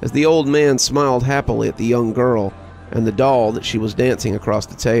 as the old man smiled happily at the young girl and the doll that she was dancing across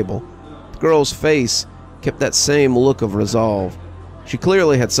the table. The girl's face kept that same look of resolve. She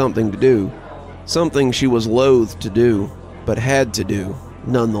clearly had something to do, something she was loath to do, but had to do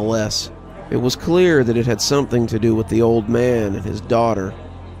nonetheless. It was clear that it had something to do with the old man and his daughter.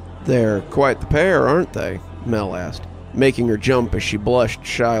 "They're quite the pair, aren't they?" Mel asked, making her jump as she blushed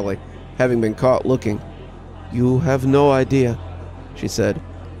shyly, having been caught looking. "You have no idea," she said,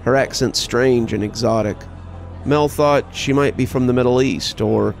 her accent strange and exotic. Mel thought she might be from the Middle East,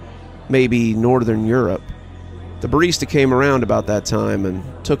 or maybe Northern Europe. The barista came around about that time and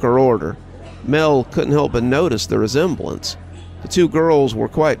took her order. Mel couldn't help but notice the resemblance. The two girls were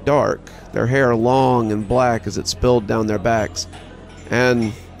quite dark, their hair long and black as it spilled down their backs,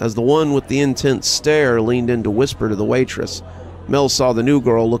 and as the one with the intense stare leaned in to whisper to the waitress, Mel saw the new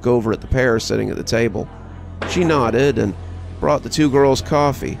girl look over at the pair sitting at the table. She nodded and brought the two girls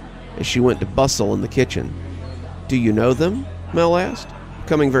coffee as she went to bustle in the kitchen. "Do you know them?" Mel asked,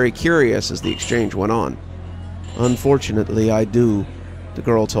 becoming very curious as the exchange went on. "Unfortunately, I do," the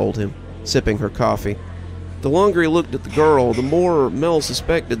girl told him, sipping her coffee. The longer he looked at the girl, the more Mel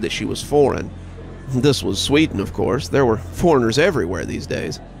suspected that she was foreign. This was Sweden, of course. There were foreigners everywhere these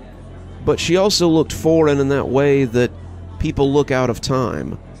days. But she also looked foreign in that way that people look out of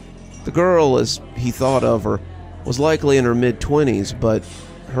time. The girl, as he thought of her, was likely in her mid-20s, but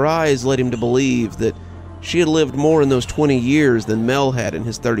her eyes led him to believe that she had lived more in those 20 years than Mel had in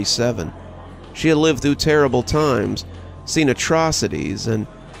his 37. She had lived through terrible times, seen atrocities, and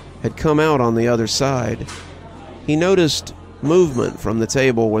had come out on the other side. He noticed movement from the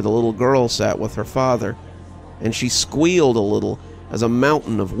table where the little girl sat with her father, and she squealed a little as a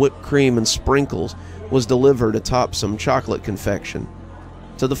mountain of whipped cream and sprinkles was delivered atop some chocolate confection.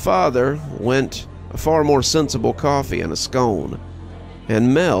 To the father went a far more sensible coffee and a scone,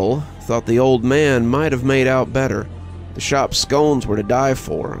 and Mel thought the old man might have made out better. The shop's scones were to die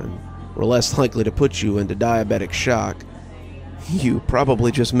for, and were less likely to put you into diabetic shock. You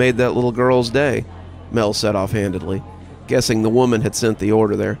probably just made that little girl's day, Mel said offhandedly, guessing the woman had sent the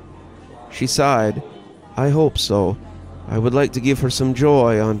order there. She sighed. I hope so. I would like to give her some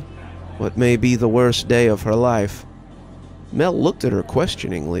joy on what may be the worst day of her life. Mel looked at her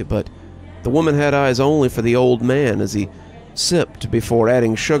questioningly, but the woman had eyes only for the old man as he sipped before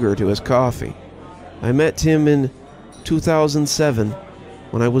adding sugar to his coffee. I met him in 2007,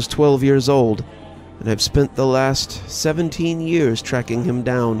 when I was 12 years old, and I've spent the last 17 years tracking him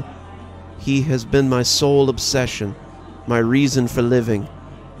down. He has been my sole obsession, my reason for living,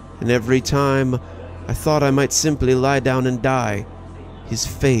 and every time I thought I might simply lie down and die, his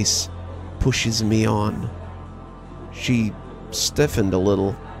face pushes me on. She stiffened a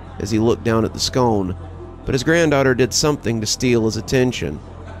little as he looked down at the scone, but his granddaughter did something to steal his attention,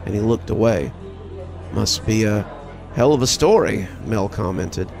 and he looked away. Must be a hell of a story, Mel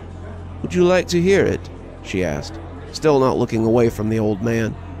commented. Would you like to hear it? She asked, still not looking away from the old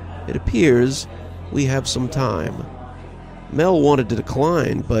man. It appears we have some time. Mel wanted to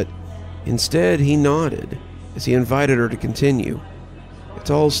decline, but instead he nodded as he invited her to continue. It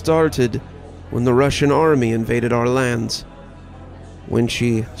all started when the Russian army invaded our lands. When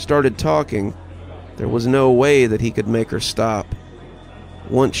she started talking, there was no way that he could make her stop.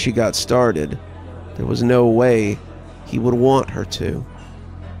 Once she got started, there was no way he would want her to.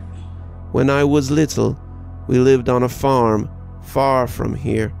 When I was little, we lived on a farm far from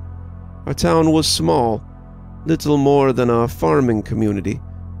here. Our town was small, little more than a farming community,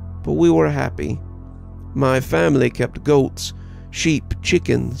 but we were happy. My family kept goats, sheep,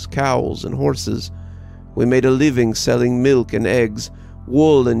 chickens, cows, and horses. We made a living selling milk and eggs,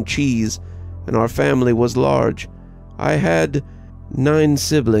 wool and cheese, and our family was large. I had 9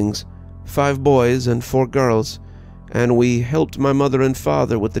 siblings, 5 boys and 4 girls, and we helped my mother and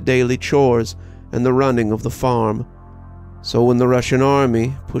father with the daily chores and the running of the farm. So when the Russian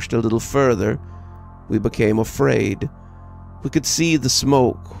army pushed a little further, we became afraid. We could see the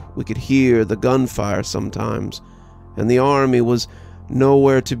smoke, we could hear the gunfire sometimes, and the army was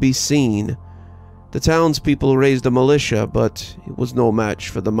nowhere to be seen. The townspeople raised a militia, but it was no match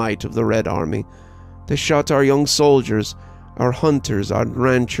for the might of the Red Army. They shot our young soldiers, our hunters, our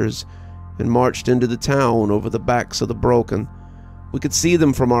ranchers, and marched into the town over the backs of the broken. We could see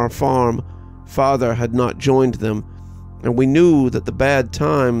them from our farm. Father had not joined them, and we knew that the bad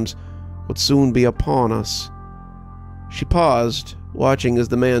times would soon be upon us. She paused, watching as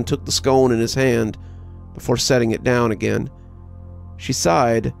the man took the scone in his hand before setting it down again. She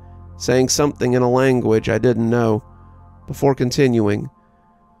sighed, saying something in a language I didn't know, before continuing.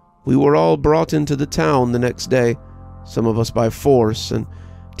 We were all brought into the town the next day, some of us by force, and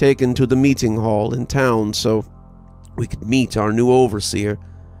taken to the meeting hall in town so we could meet our new overseer.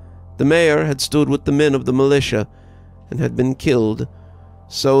 The mayor had stood with the men of the militia and had been killed,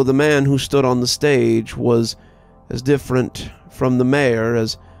 so the man who stood on the stage was as different from the mayor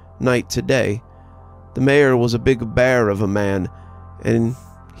as night to day. The mayor was a big bear of a man, and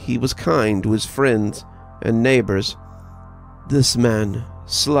he was kind to his friends and neighbors. This man,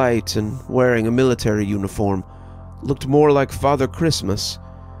 slight and wearing a military uniform, looked more like Father Christmas.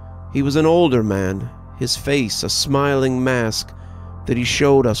 He was an older man, his face a smiling mask that he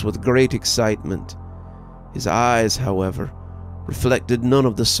showed us with great excitement. His eyes, however, reflected none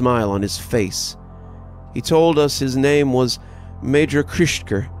of the smile on his face. He told us his name was Major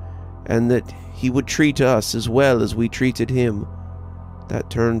Krishker, and that he would treat us as well as we treated him. That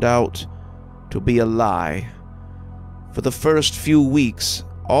turned out to be a lie. For the first few weeks,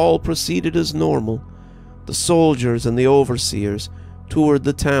 all proceeded as normal. The soldiers and the overseers toured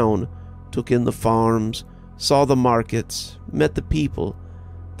the town, took in the farms, saw the markets, met the people.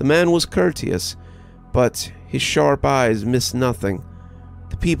 The man was courteous, but his sharp eyes missed nothing.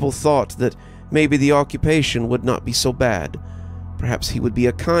 The people thought that maybe the occupation would not be so bad. Perhaps he would be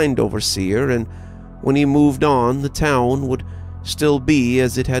a kind overseer, and when he moved on, the town would still be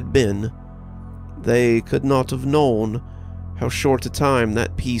as it had been. They could not have known how short a time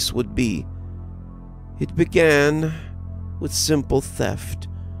that peace would be. It began with simple theft.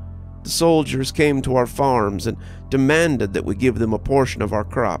 The soldiers came to our farms and demanded that we give them a portion of our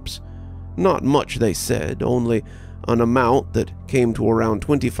crops. Not much, they said, only an amount that came to around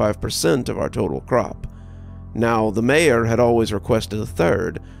 25% of our total crop. Now, the mayor had always requested a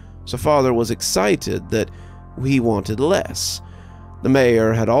third, so Father was excited that we wanted less. The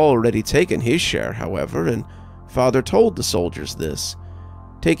mayor had already taken his share, however, and Father told the soldiers this.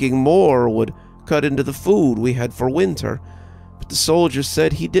 Taking more would cut into the food we had for winter, but the soldiers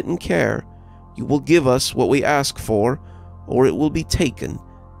said he didn't care. You will give us what we ask for, or it will be taken,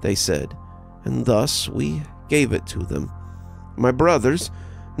 they said, and thus we gave it to them. My brothers,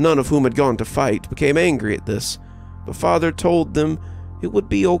 none of whom had gone to fight, became angry at this, but Father told them it would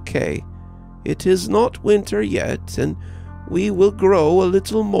be okay. It is not winter yet, and we will grow a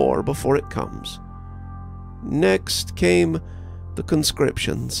little more before it comes. Next came the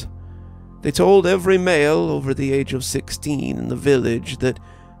conscriptions. They told every male over the age of 16 in the village that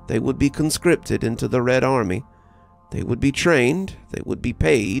they would be conscripted into the Red Army. They would be trained, they would be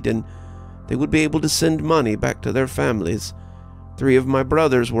paid, and they would be able to send money back to their families. 3 of my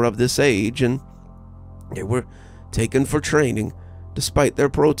brothers were of this age, and they were taken for training, despite their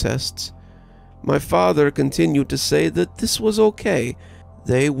protests. My father continued to say that this was okay.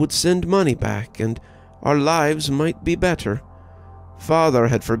 They would send money back, and our lives might be better. Father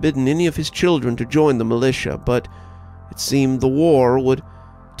had forbidden any of his children to join the militia, but it seemed the war would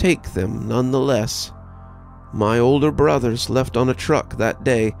take them nonetheless. My older brothers left on a truck that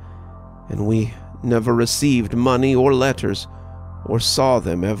day, and we never received money or letters, or saw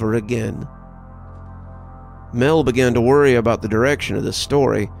them ever again. Mel began to worry about the direction of this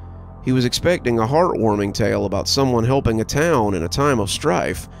story. He was expecting a heartwarming tale about someone helping a town in a time of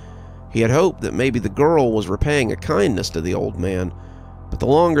strife. He had hoped that maybe the girl was repaying a kindness to the old man, but the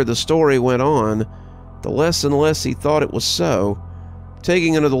longer the story went on, the less and less he thought it was so.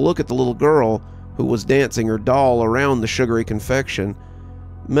 Taking another look at the little girl, who was dancing her doll around the sugary confection,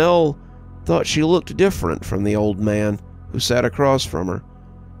 Mel thought she looked different from the old man who sat across from her.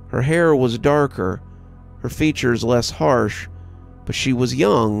 Her hair was darker, her features less harsh, but she was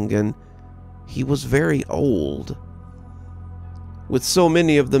young, and he was very old. With so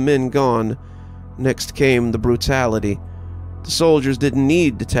many of the men gone, next came the brutality. The soldiers didn't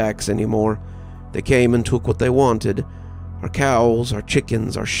need to tax anymore. They came and took what they wanted. Our cows, our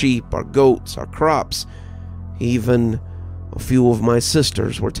chickens, our sheep, our goats, our crops. Even a few of my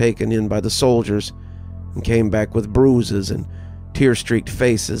sisters were taken in by the soldiers and came back with bruises and tear-streaked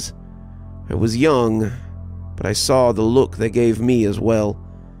faces. I was young, but I saw the look they gave me as well.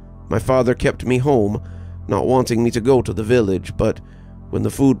 My father kept me home, not wanting me to go to the village, but when the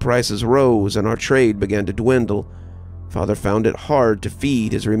food prices rose and our trade began to dwindle, Father found it hard to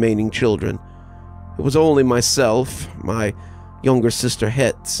feed his remaining children. It was only myself, my younger sister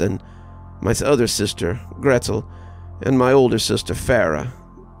Hetz, and my other sister, Gretel, and my older sister, Farah,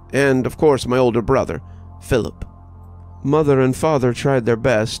 and, of course, my older brother, Philip. Mother and Father tried their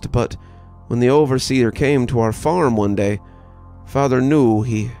best, but when the overseer came to our farm one day, Father knew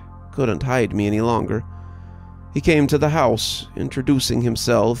he couldn't hide me any longer. He came to the house, introducing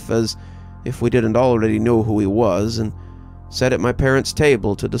himself as if we didn't already know who he was, and sat at my parents'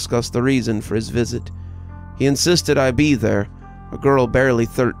 table to discuss the reason for his visit. He insisted I be there, a girl barely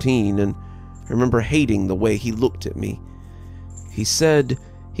 13, and I remember hating the way he looked at me. He said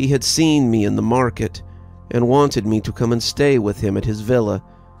he had seen me in the market and wanted me to come and stay with him at his villa,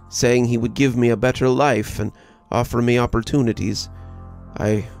 saying he would give me a better life and offer me opportunities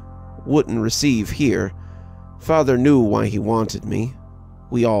I wouldn't receive here. Father knew why he wanted me.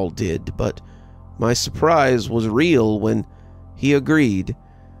 We all did, but my surprise was real when he agreed.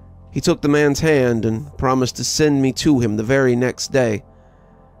 He took the man's hand and promised to send me to him the very next day.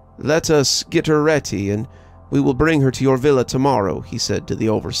 "Let us get her ready, and we will bring her to your villa tomorrow," he said to the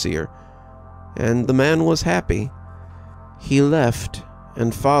overseer. And the man was happy. He left,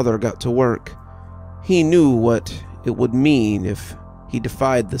 and Father got to work. He knew what it would mean if he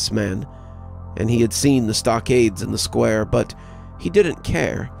defied this man, and he had seen the stockades in the square, but he didn't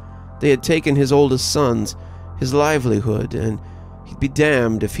care. They had taken his oldest sons, his livelihood, and he'd be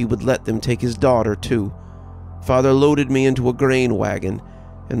damned if he would let them take his daughter, too. Father loaded me into a grain wagon,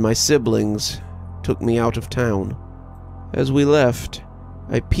 and my siblings took me out of town. As we left,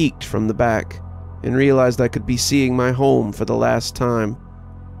 I peeked from the back and realized I could be seeing my home for the last time.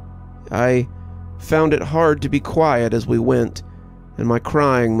 I found it hard to be quiet as we went, and my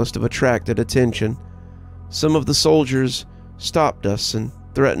crying must have attracted attention. Some of the soldiers stopped us and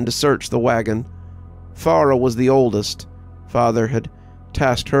threatened to search the wagon. Farah was the oldest. Father had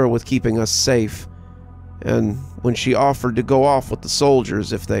tasked her with keeping us safe, and when she offered to go off with the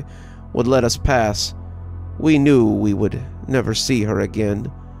soldiers if they would let us pass, we knew we would never see her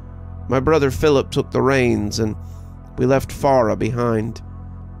again. My brother Philip took the reins, and we left Farah behind.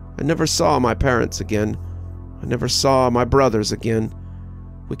 I never saw my parents again. I never saw my brothers again.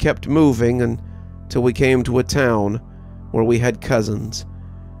 We kept moving until we came to a town where we had cousins.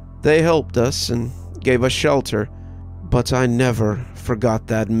 They helped us and gave us shelter, but I never forgot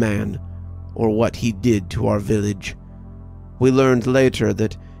that man or what he did to our village. We learned later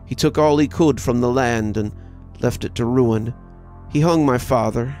that he took all he could from the land and left it to ruin. He hung my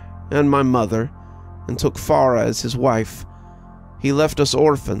father and my mother and took Farah as his wife. He left us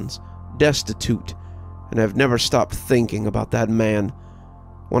orphans, destitute, and I've never stopped thinking about that man.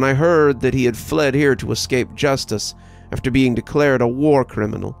 When I heard that he had fled here to escape justice after being declared a war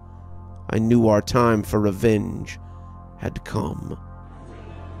criminal, I knew our time for revenge had come.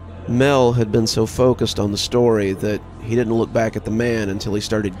 Mel had been so focused on the story that he didn't look back at the man until he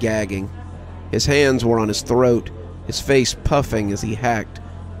started gagging. His hands were on his throat, his face puffing as he hacked,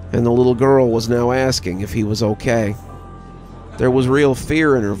 and the little girl was now asking if he was okay. There was real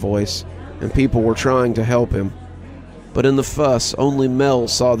fear in her voice, and people were trying to help him. But in the fuss, only Mel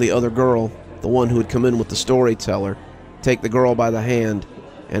saw the other girl, the one who had come in with the storyteller, take the girl by the hand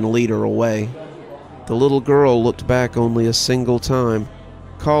and lead her away. The little girl looked back only a single time,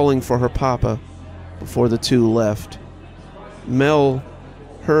 calling for her papa before the two left. Mel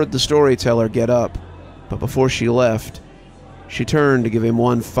heard the storyteller get up, but before she left, she turned to give him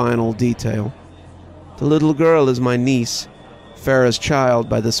one final detail. The little girl is my niece, Farah's child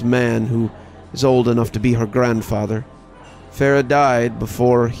by this man who is old enough to be her grandfather. Farah died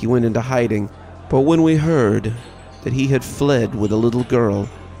before he went into hiding, but when we heard that he had fled with a little girl,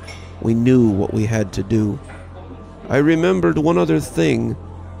 we knew what we had to do. I remembered one other thing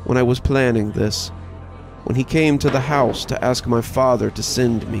when I was planning this. When he came to the house to ask my father to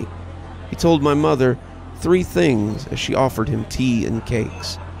send me, he told my mother 3 things as she offered him tea and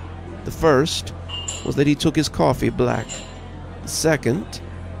cakes. The first was that he took his coffee black. The second,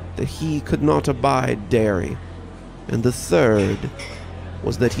 that he could not abide dairy. And the third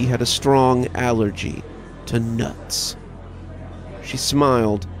was that he had a strong allergy to nuts. She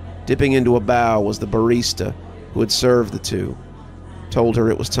smiled. Dipping into a bow was the barista who had served the two. Told her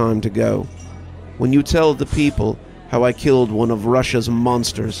it was time to go. When you tell the people how I killed one of Russia's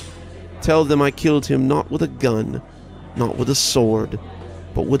monsters, tell them I killed him not with a gun, not with a sword,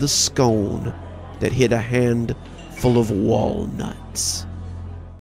 but with a scone that hid a hand full of walnuts.